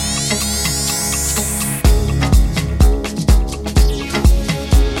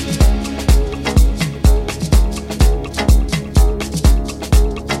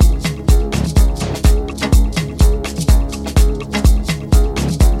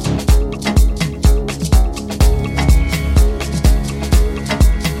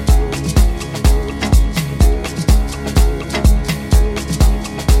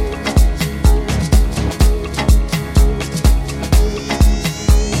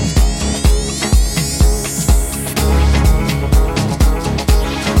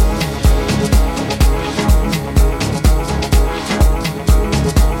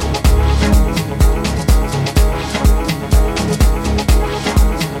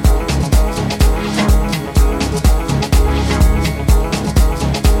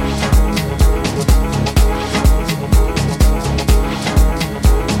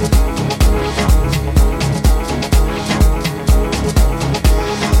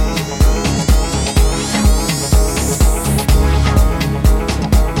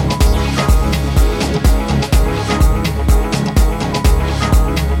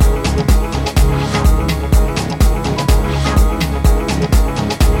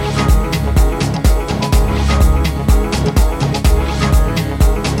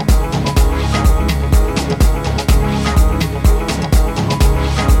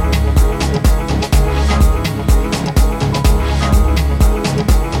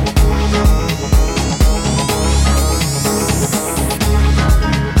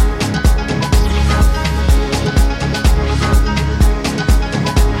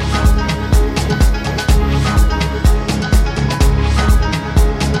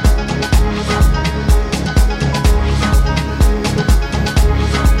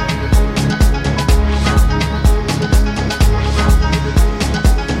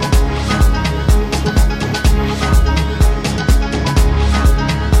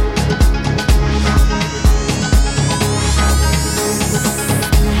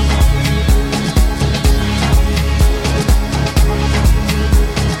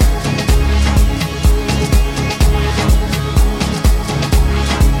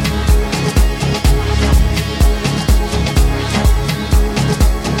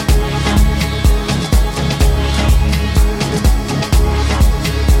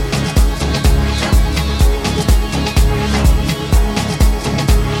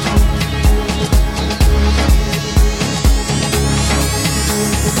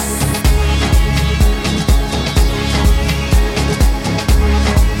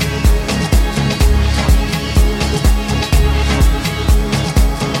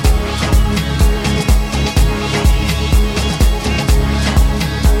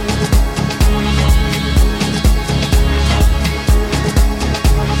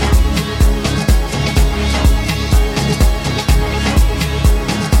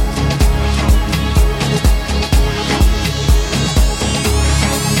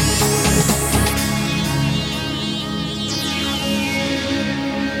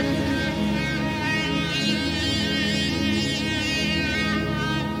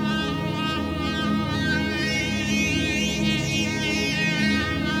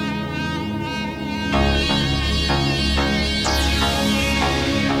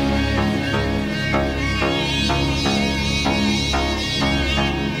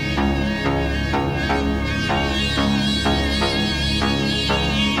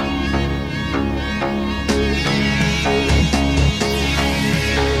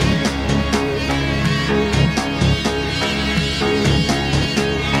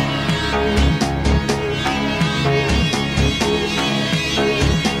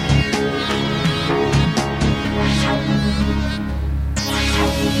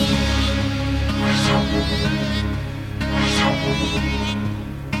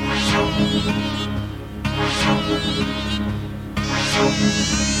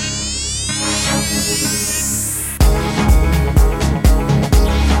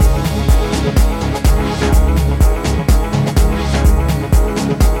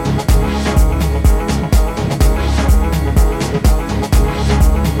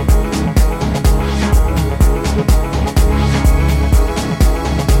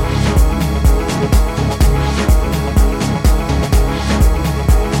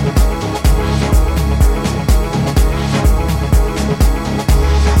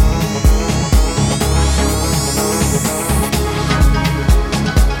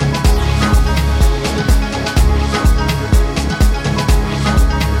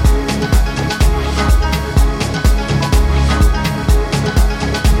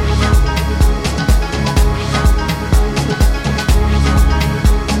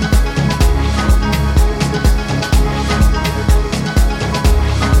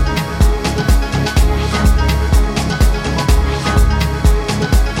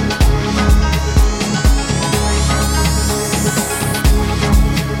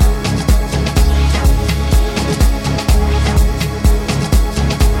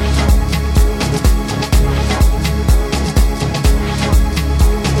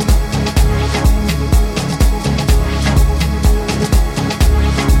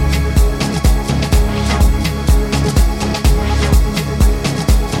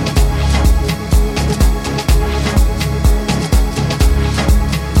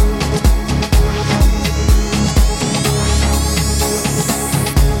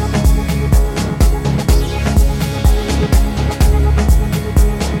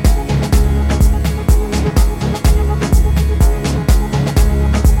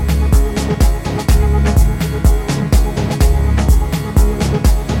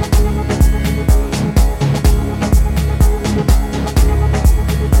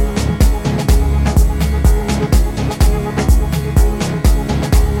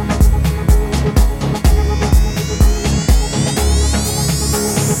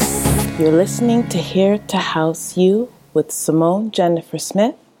 You're listening to Here to House You with Simone Jennifer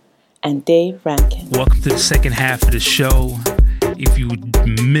Smith and Dave Rankin. Welcome to the second half of the show. If you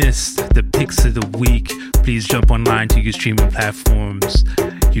missed the picks of the week, please jump online to your streaming platforms.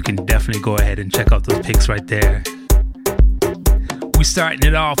 You can definitely go ahead and check out those picks right there. We're starting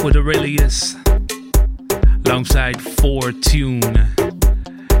it off with Aurelius alongside Fortune.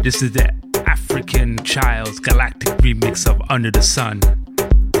 This is the African Child's Galactic remix of Under the Sun.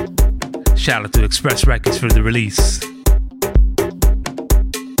 Shout out to Express Records for the release.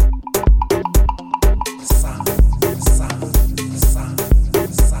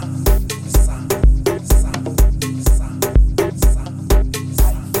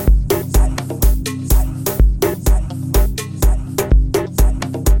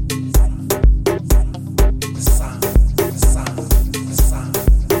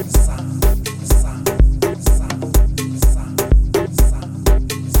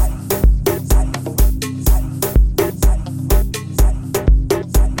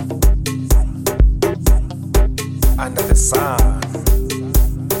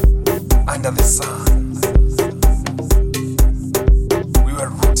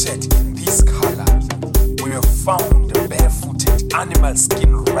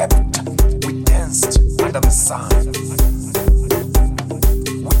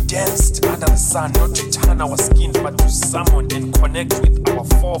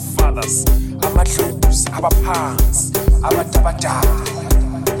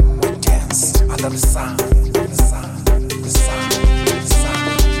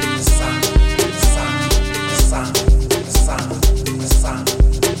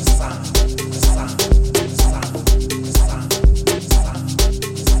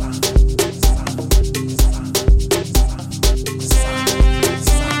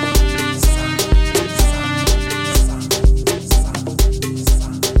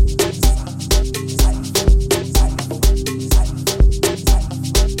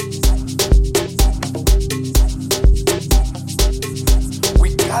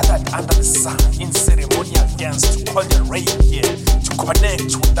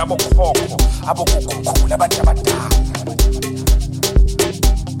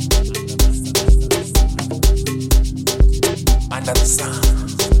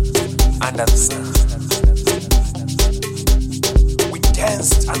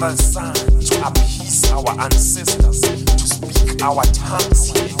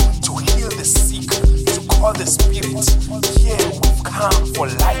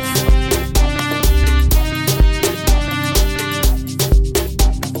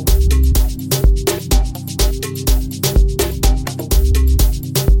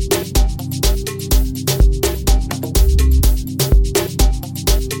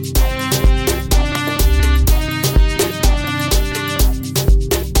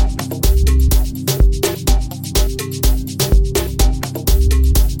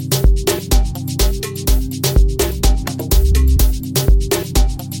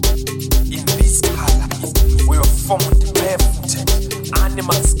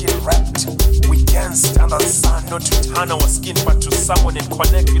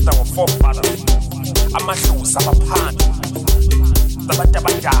 with our forefathers. Amadlozi abaphansi, abantu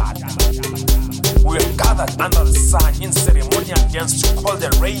abadala. We were gathered under the sun in ceremonial dance to call the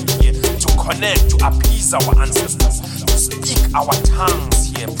reindeer, to connect, to appease our ancestors, to speak our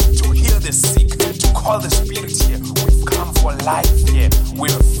tongues here, to heal the sick, to call the spirit here. We've come for life here. We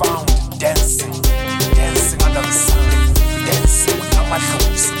were found dancing, dancing under the sun, dancing with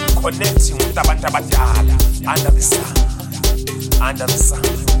amadlozi, connecting with abantu abadala, under the sun, under the sun,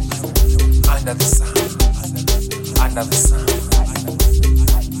 under the sun, under the sun.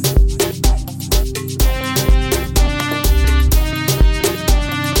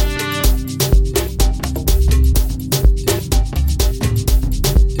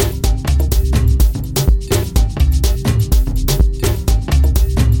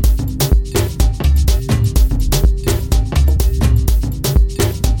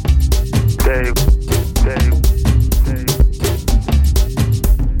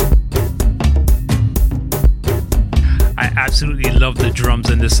 Absolutely love the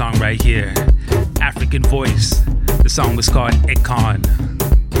drums in this song right here. African voice. The song was called Ekon.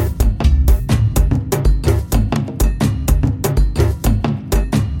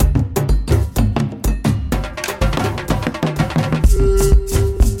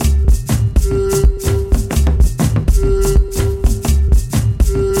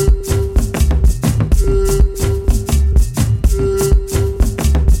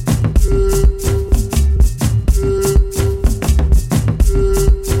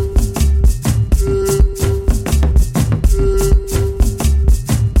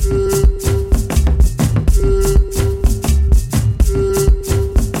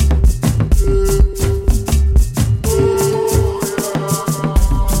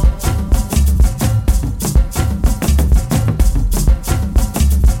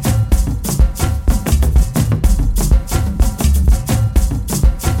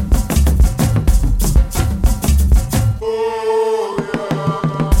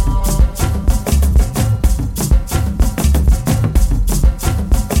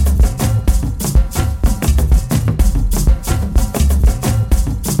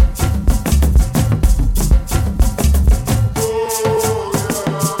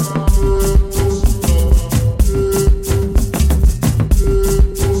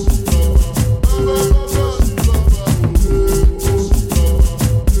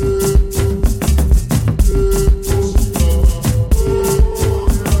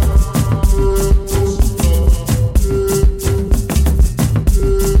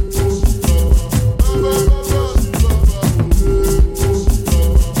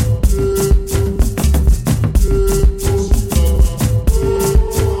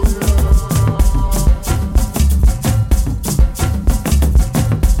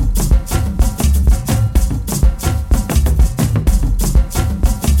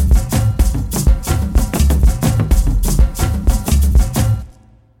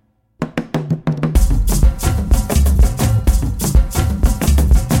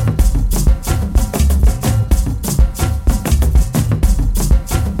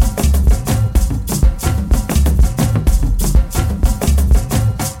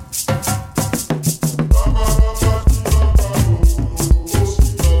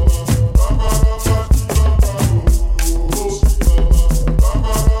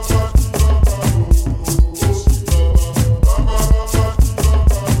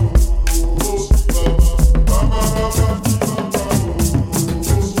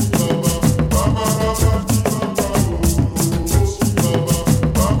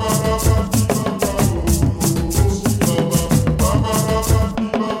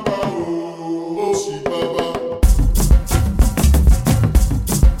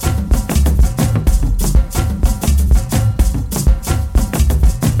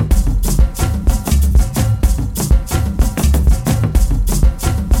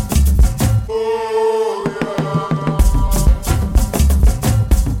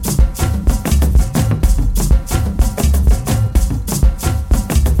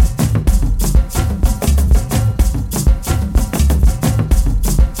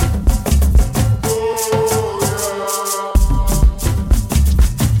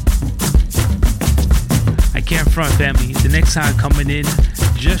 Front family, the next song coming in,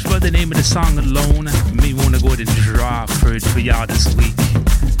 just for the name of the song alone, me want to go ahead and draw for it for y'all this week.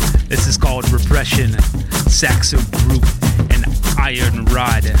 This is called Repression, Saxo Group, and Iron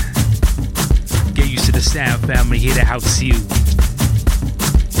Rod. Get used to the sound, family, here to house you.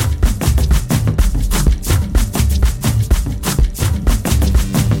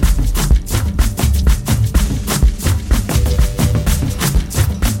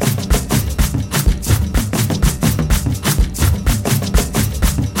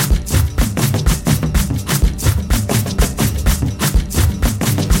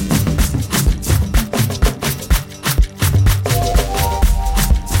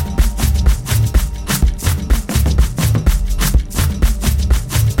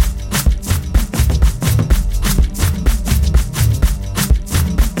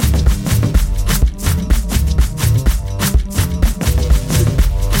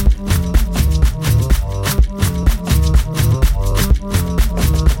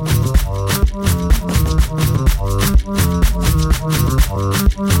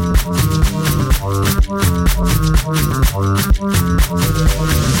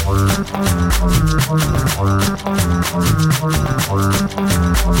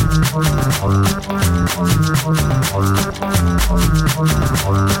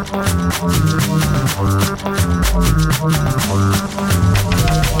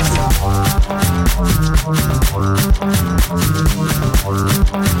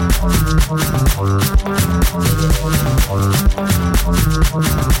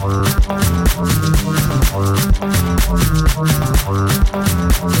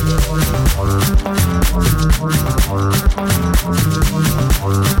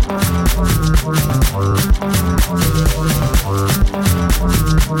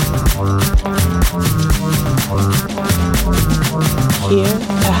 Here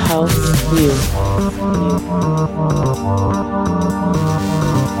to house you.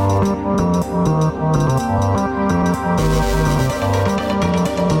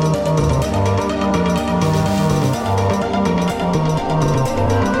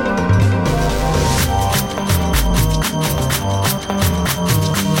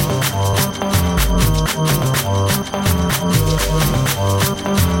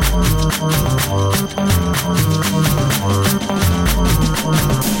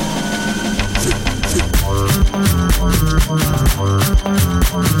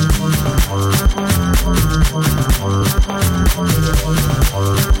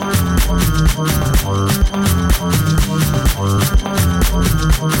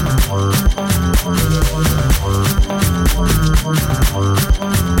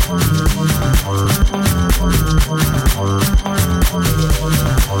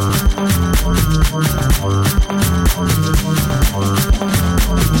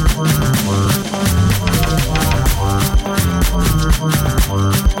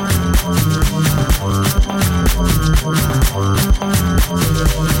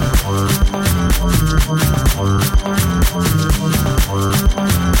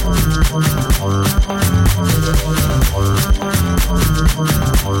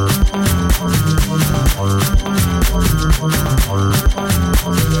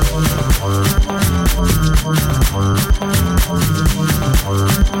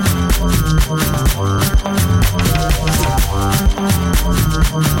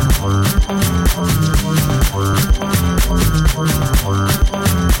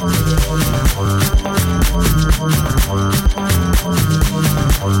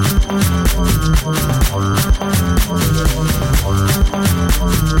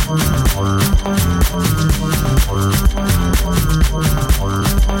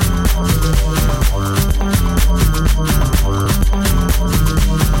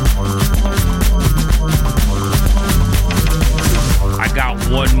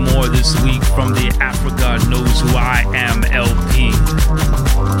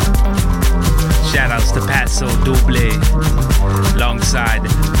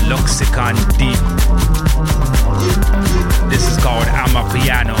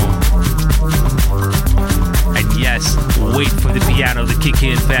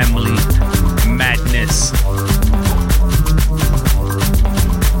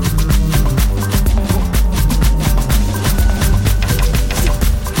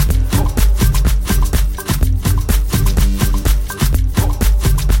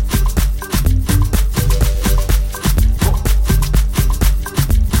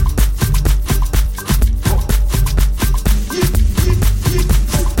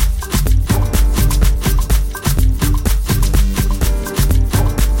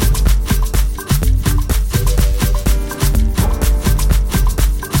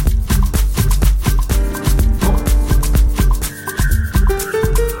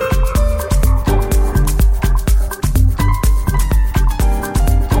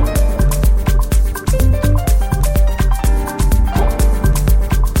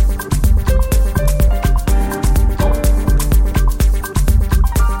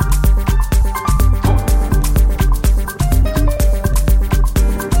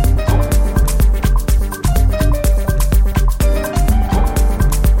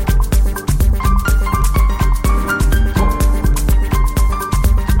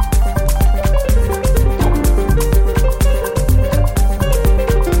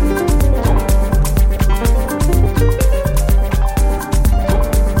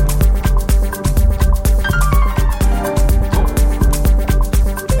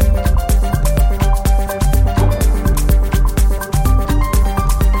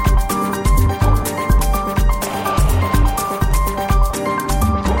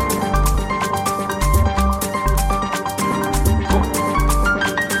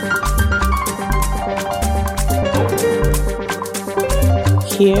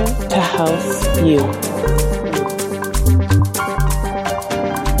 Here to house you.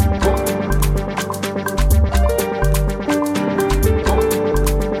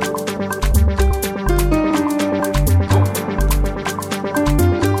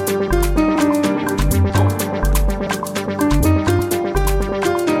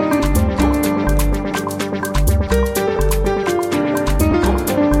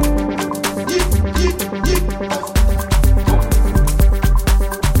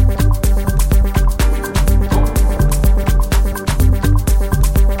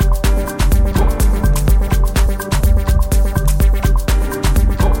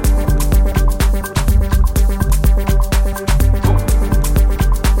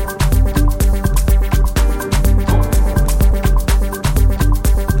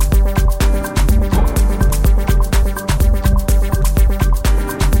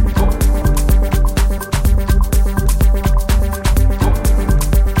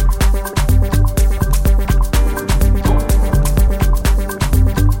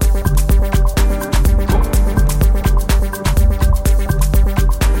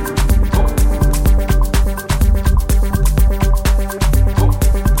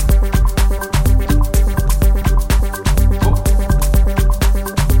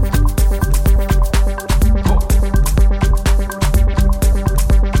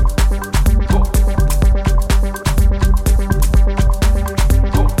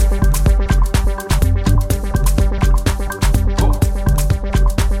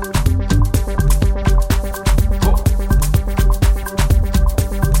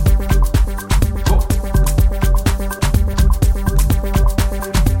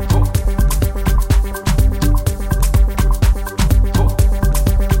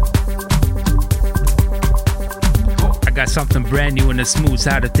 something brand new on the smooth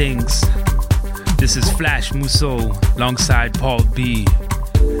side of things. This is Flash Musso alongside Paul B.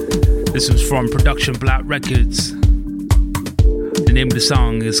 This was from Production Block Records. The name of the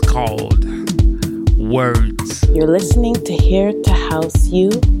song is called Words. You're listening to Here to House You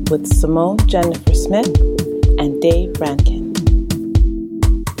with Simone Jennifer Smith and Dave Rankin.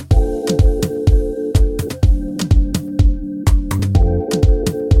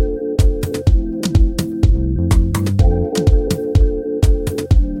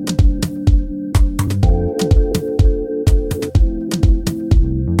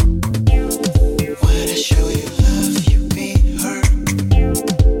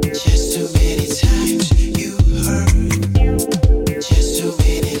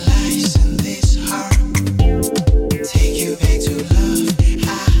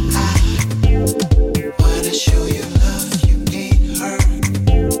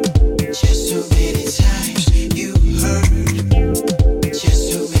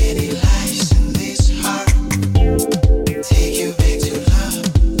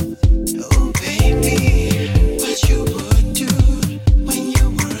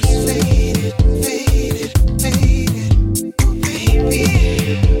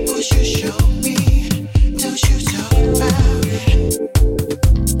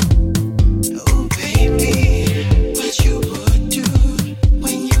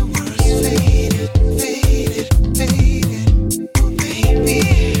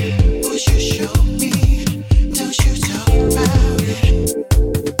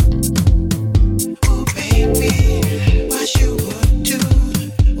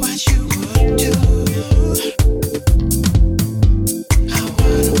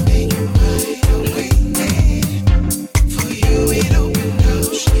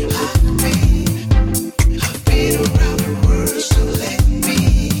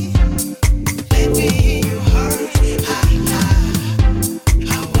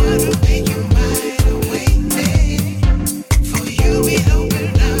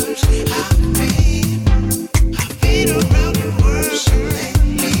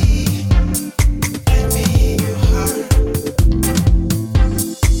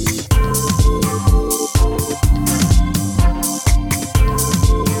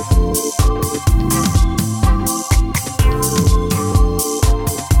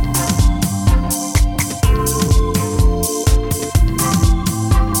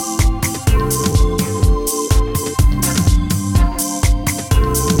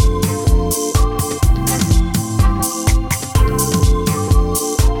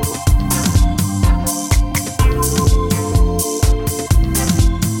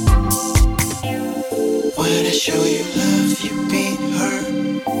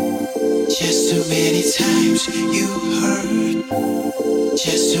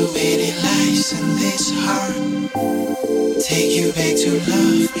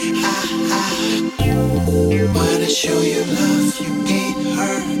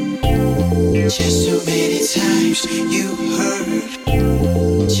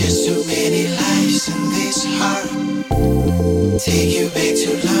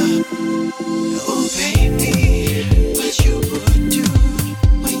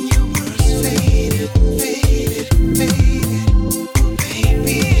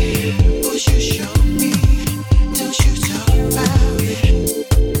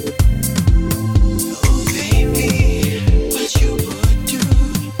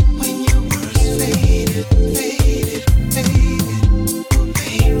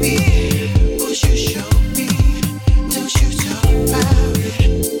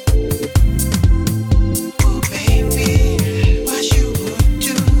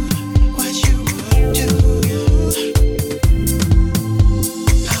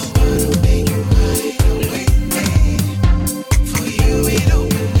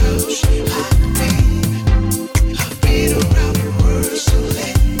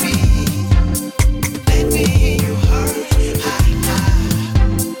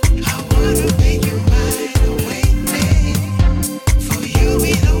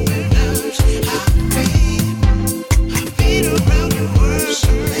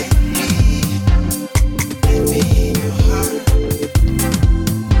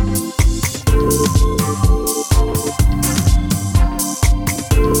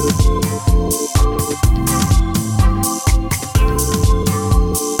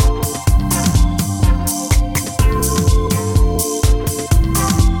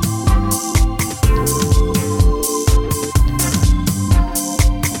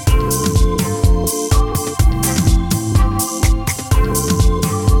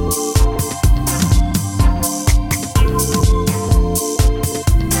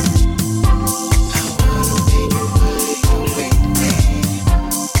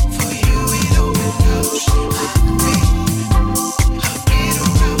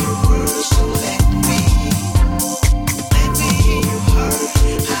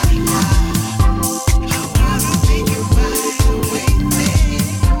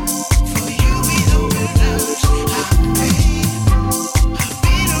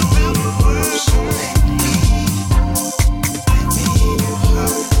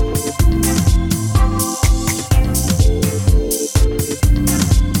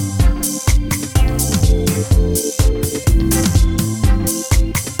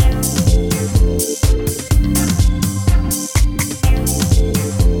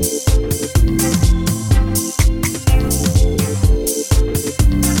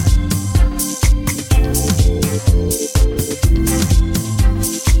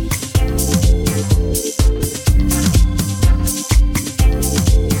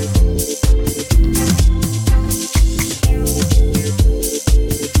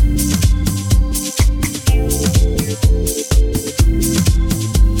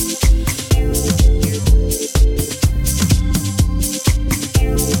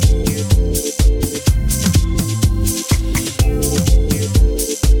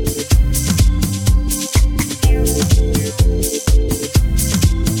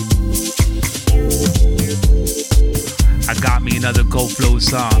 flow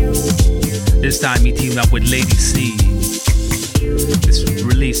song. This time he teamed up with Lady C. This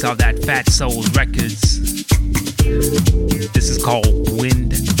release of that Fat Soul Records. This is called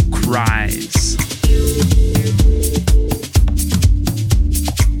Wind Cries.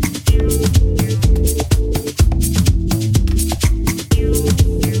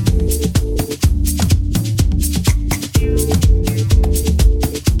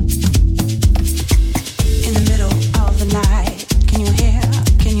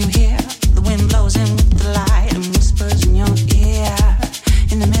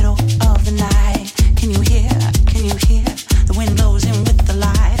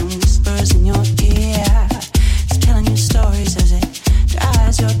 Stories as it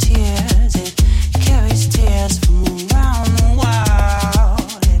dries your tears, it carries tears.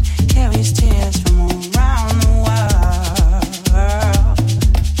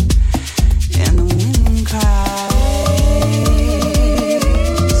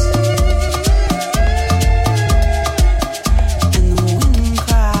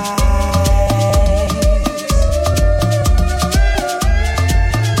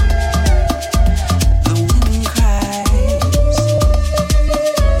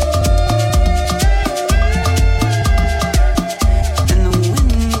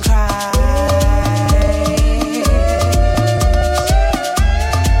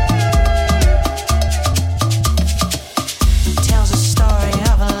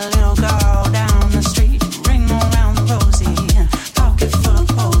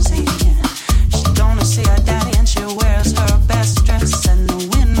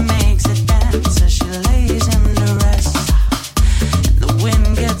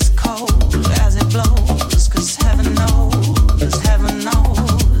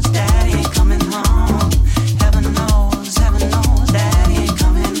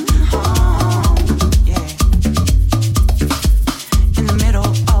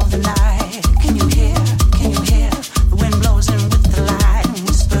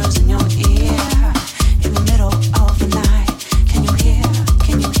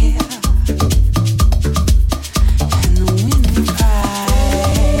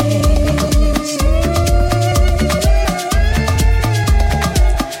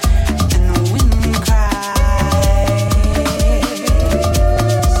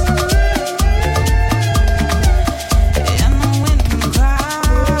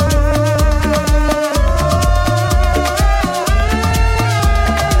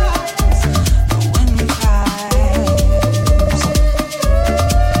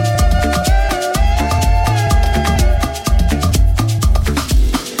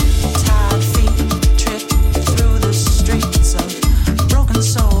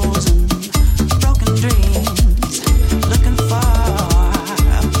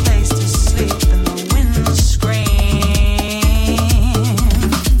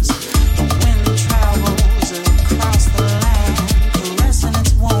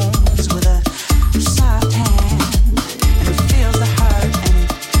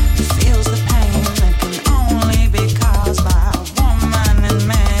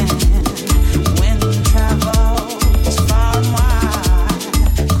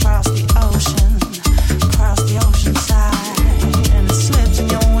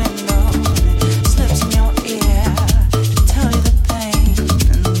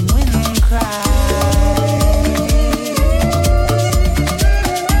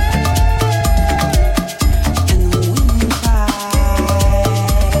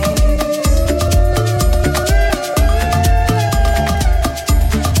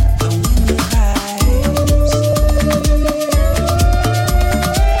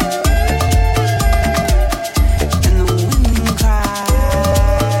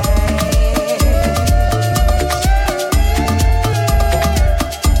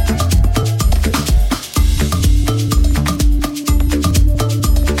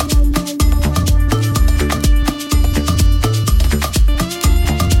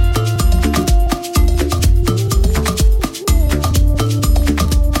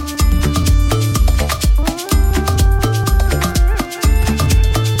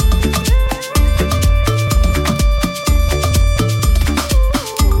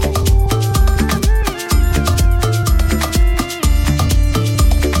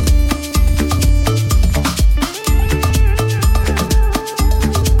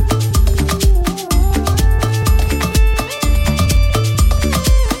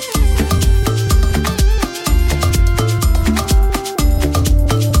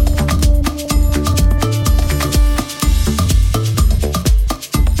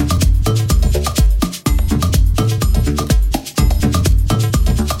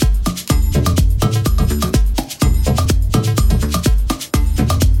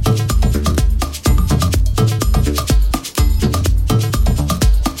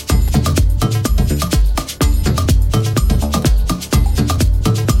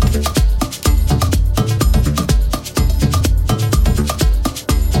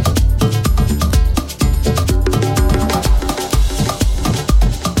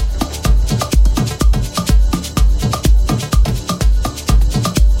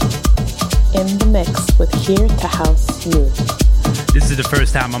 here to house you. This is the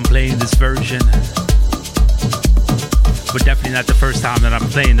first time I'm playing this version, but definitely not the first time that I'm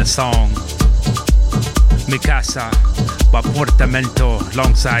playing the song. Mi Casa by Portamento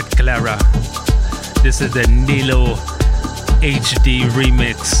alongside Clara. This is the Nilo HD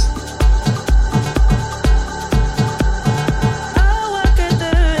remix.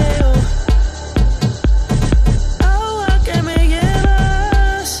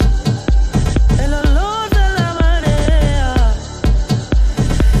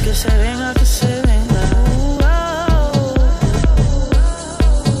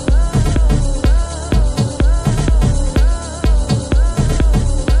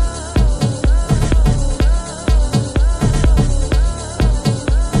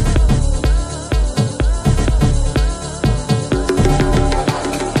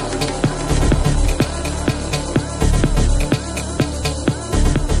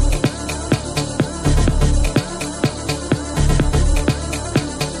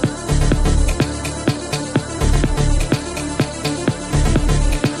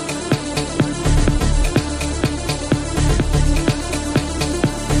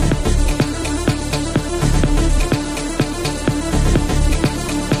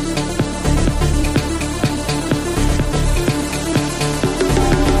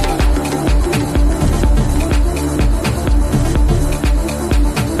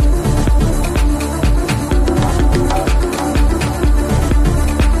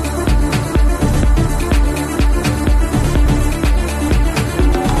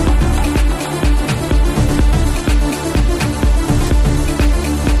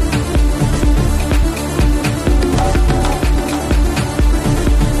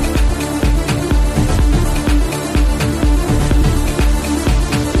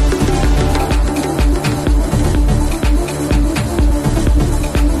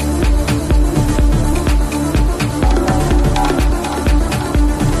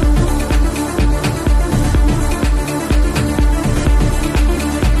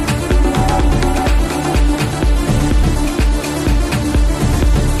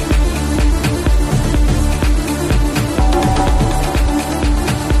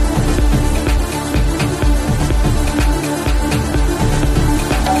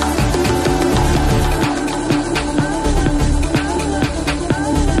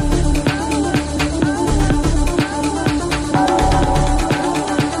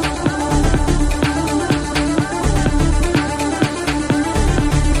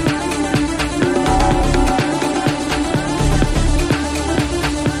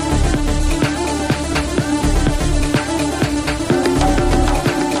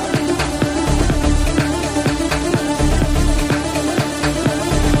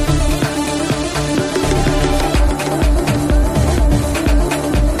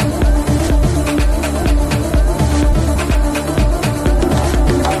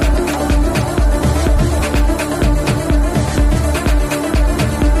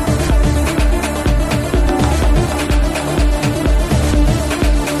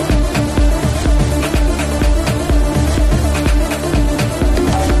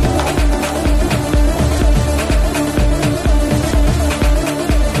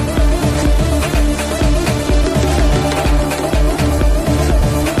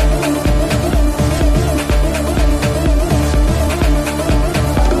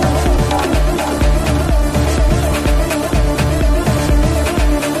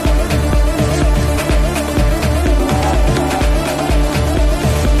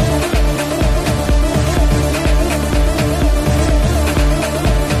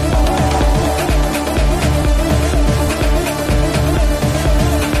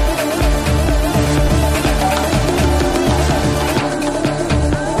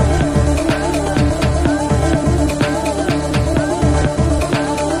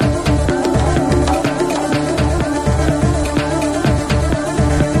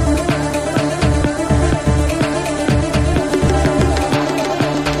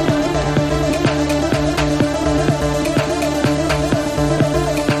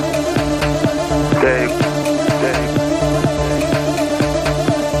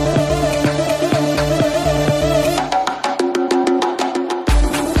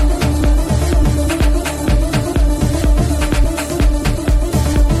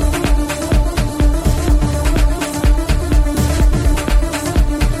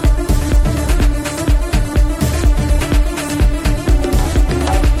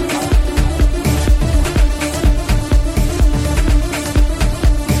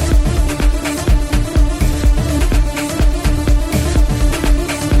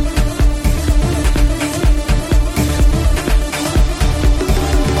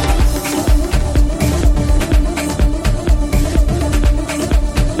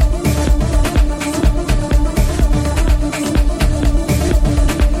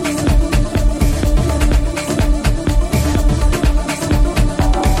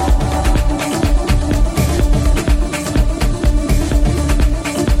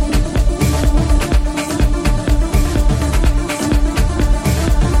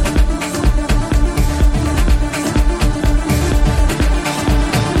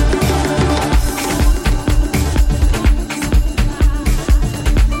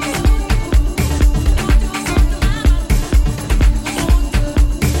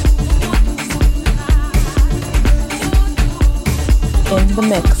 in the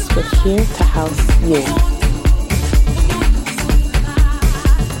mix with Here to House You.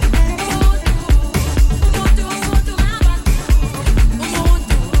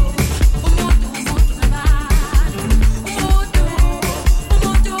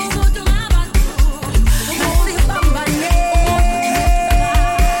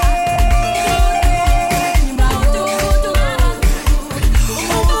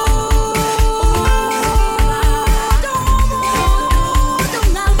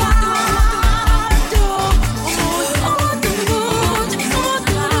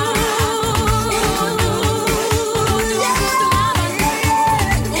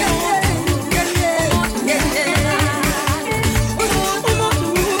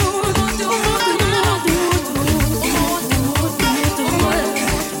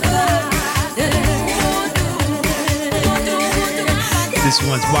 This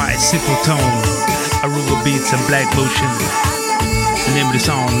one's by Simple Tone, Aruba Beats and Black Motion. The name of the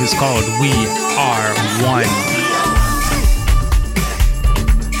song is called We Are One.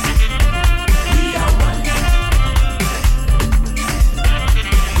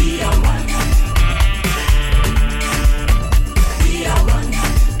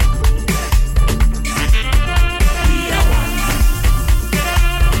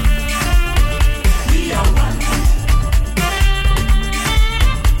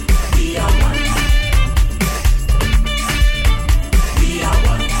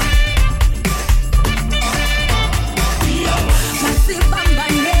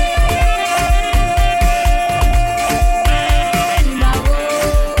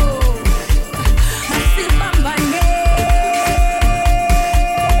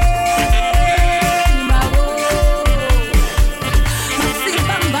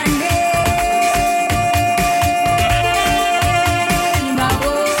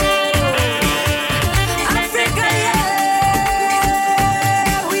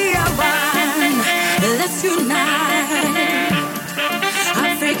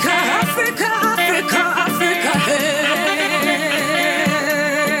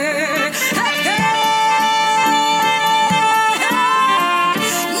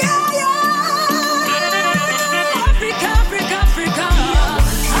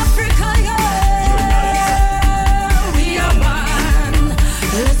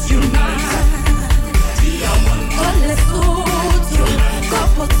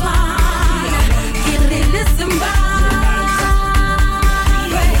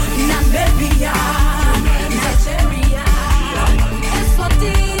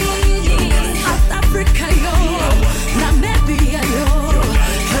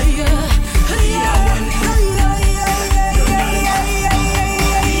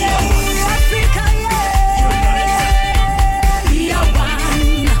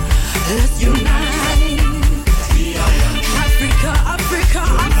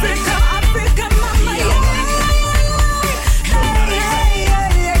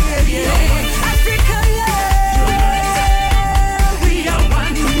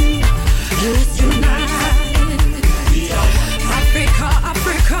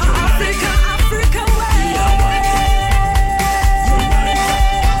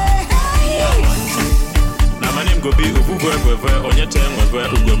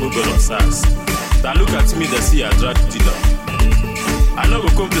 That look at me, they see a drug dealer. I know we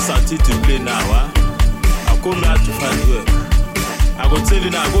come to Santi to play now. I come here to find work. I go tell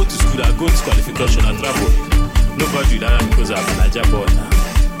you now, I go to school, I go to qualification, I travel. Nobody that because I'm a Niger boy now.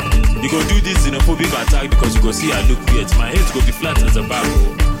 You go do this xenophobic attack because you go see I look weird. My head go be flat as a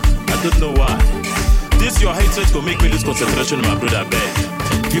barrel. I don't know why. This your hatred go make me lose concentration, my brother beg.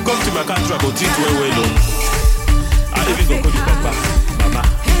 If you come to my country, I go treat you well. I even go call you papa, mama,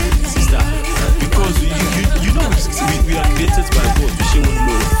 sister. Because you know we are created by God to show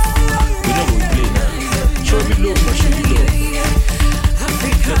love. We know we play now. Show me love, but show me love.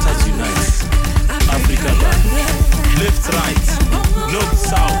 Let us unite. Africa back. Left, right, north,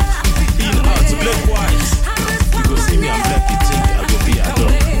 south, in, out, black, white. You go see me, I'm black, you think I go be a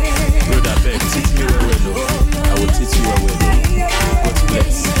dog. Brother beg, teach me well, I will teach you well. God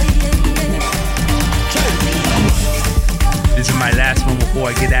bless. This is my last one before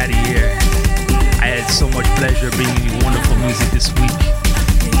I get out of here. I had so much pleasure bringing you wonderful music this week.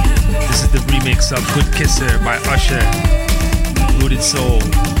 This is the remix of Good Kisser by Usher, Rooted Soul.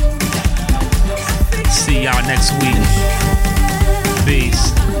 See y'all next week.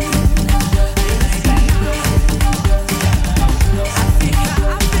 Peace.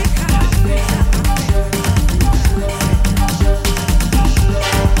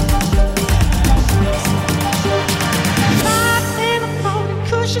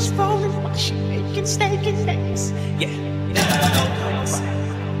 She's rolling while she making steak and eggs. Yeah.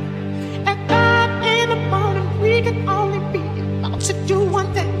 At 5 in the morning, we can only be about to do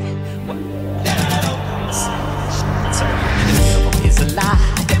one thing. It's a lie.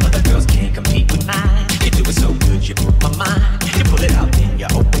 Them other girls can't compete with mine. You do it so good, you put my mind. You pull it out, then you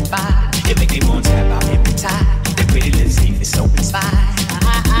open wide. You make me want to tap out every time. That pretty lips leave me so inspired.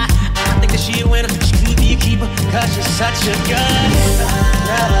 I think that she a winner. She could be a keeper, cause she's such a good girl.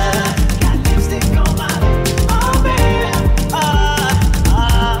 Got lipstick on my lips. Oh, baby.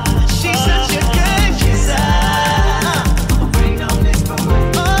 She's such a good kisser. Bring on this boy.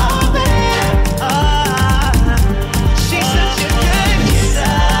 Oh, baby. She's such a good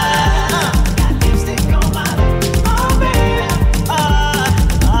kisser. Got lipstick on my lips. Oh, baby.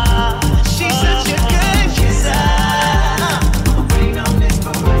 She's such a good kisser. Bring on this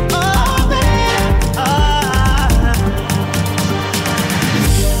boy. Oh, baby.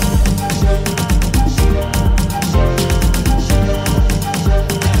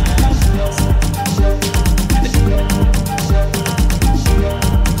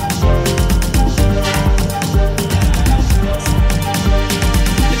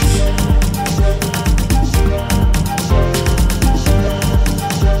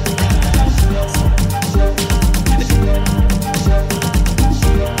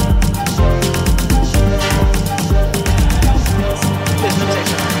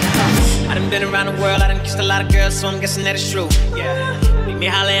 I done been around the world, I done kissed a lot of girls, so I'm guessing that it's true. Yeah. Make me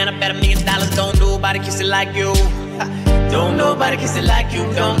holler and I bet $1 million. Don't nobody kiss it like you. Don't nobody kiss it like you.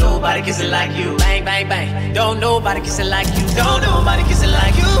 Don't nobody kiss it like you. Bang, bang, bang. Don't nobody kiss it like you. Don't nobody kiss it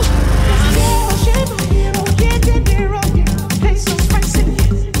like you.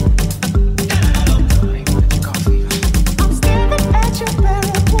 I'm staring at your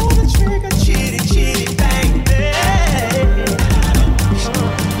barrel, pull the trigger. Chitty, chitty, bang, bang.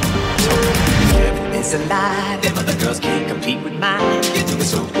 It's a lie. Them other girls can't compete with mine. You do it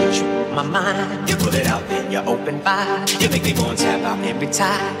so good, you put my mind. You pull it out, then you open wide. You make me want to tap out every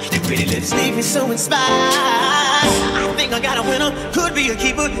time. Your pretty lips leave me so inspired. I think I got a winner, could be a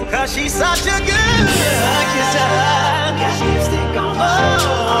keeper, cause she's such a good kisser. Got lipstick on my lips.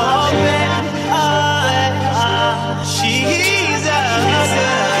 Oh, baby. She's a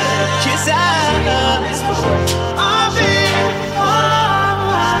good kisser. Oh, baby.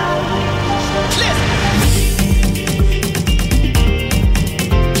 Listen.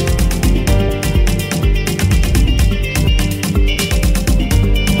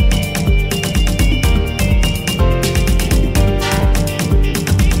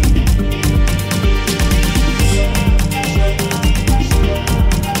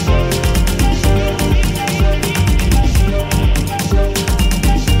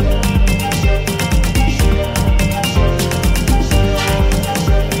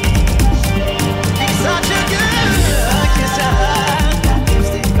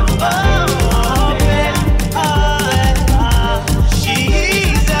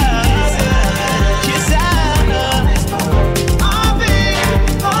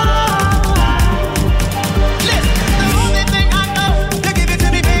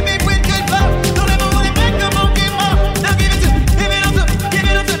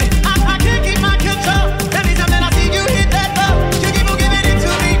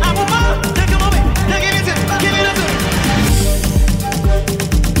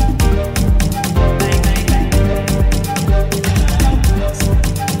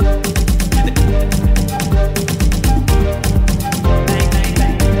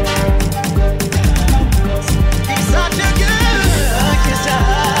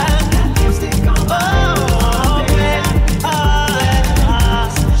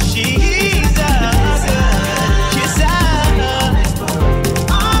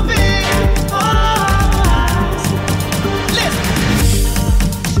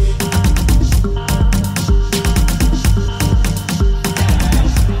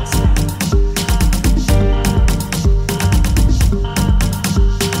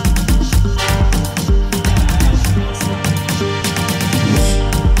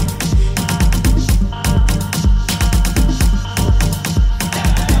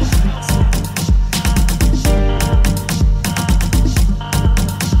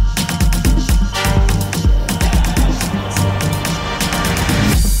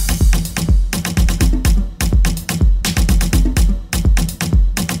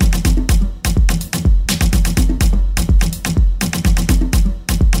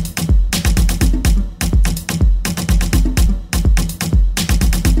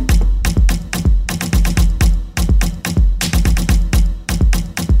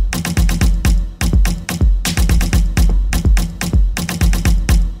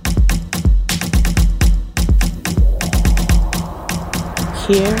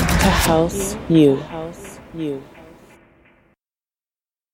 here to house you.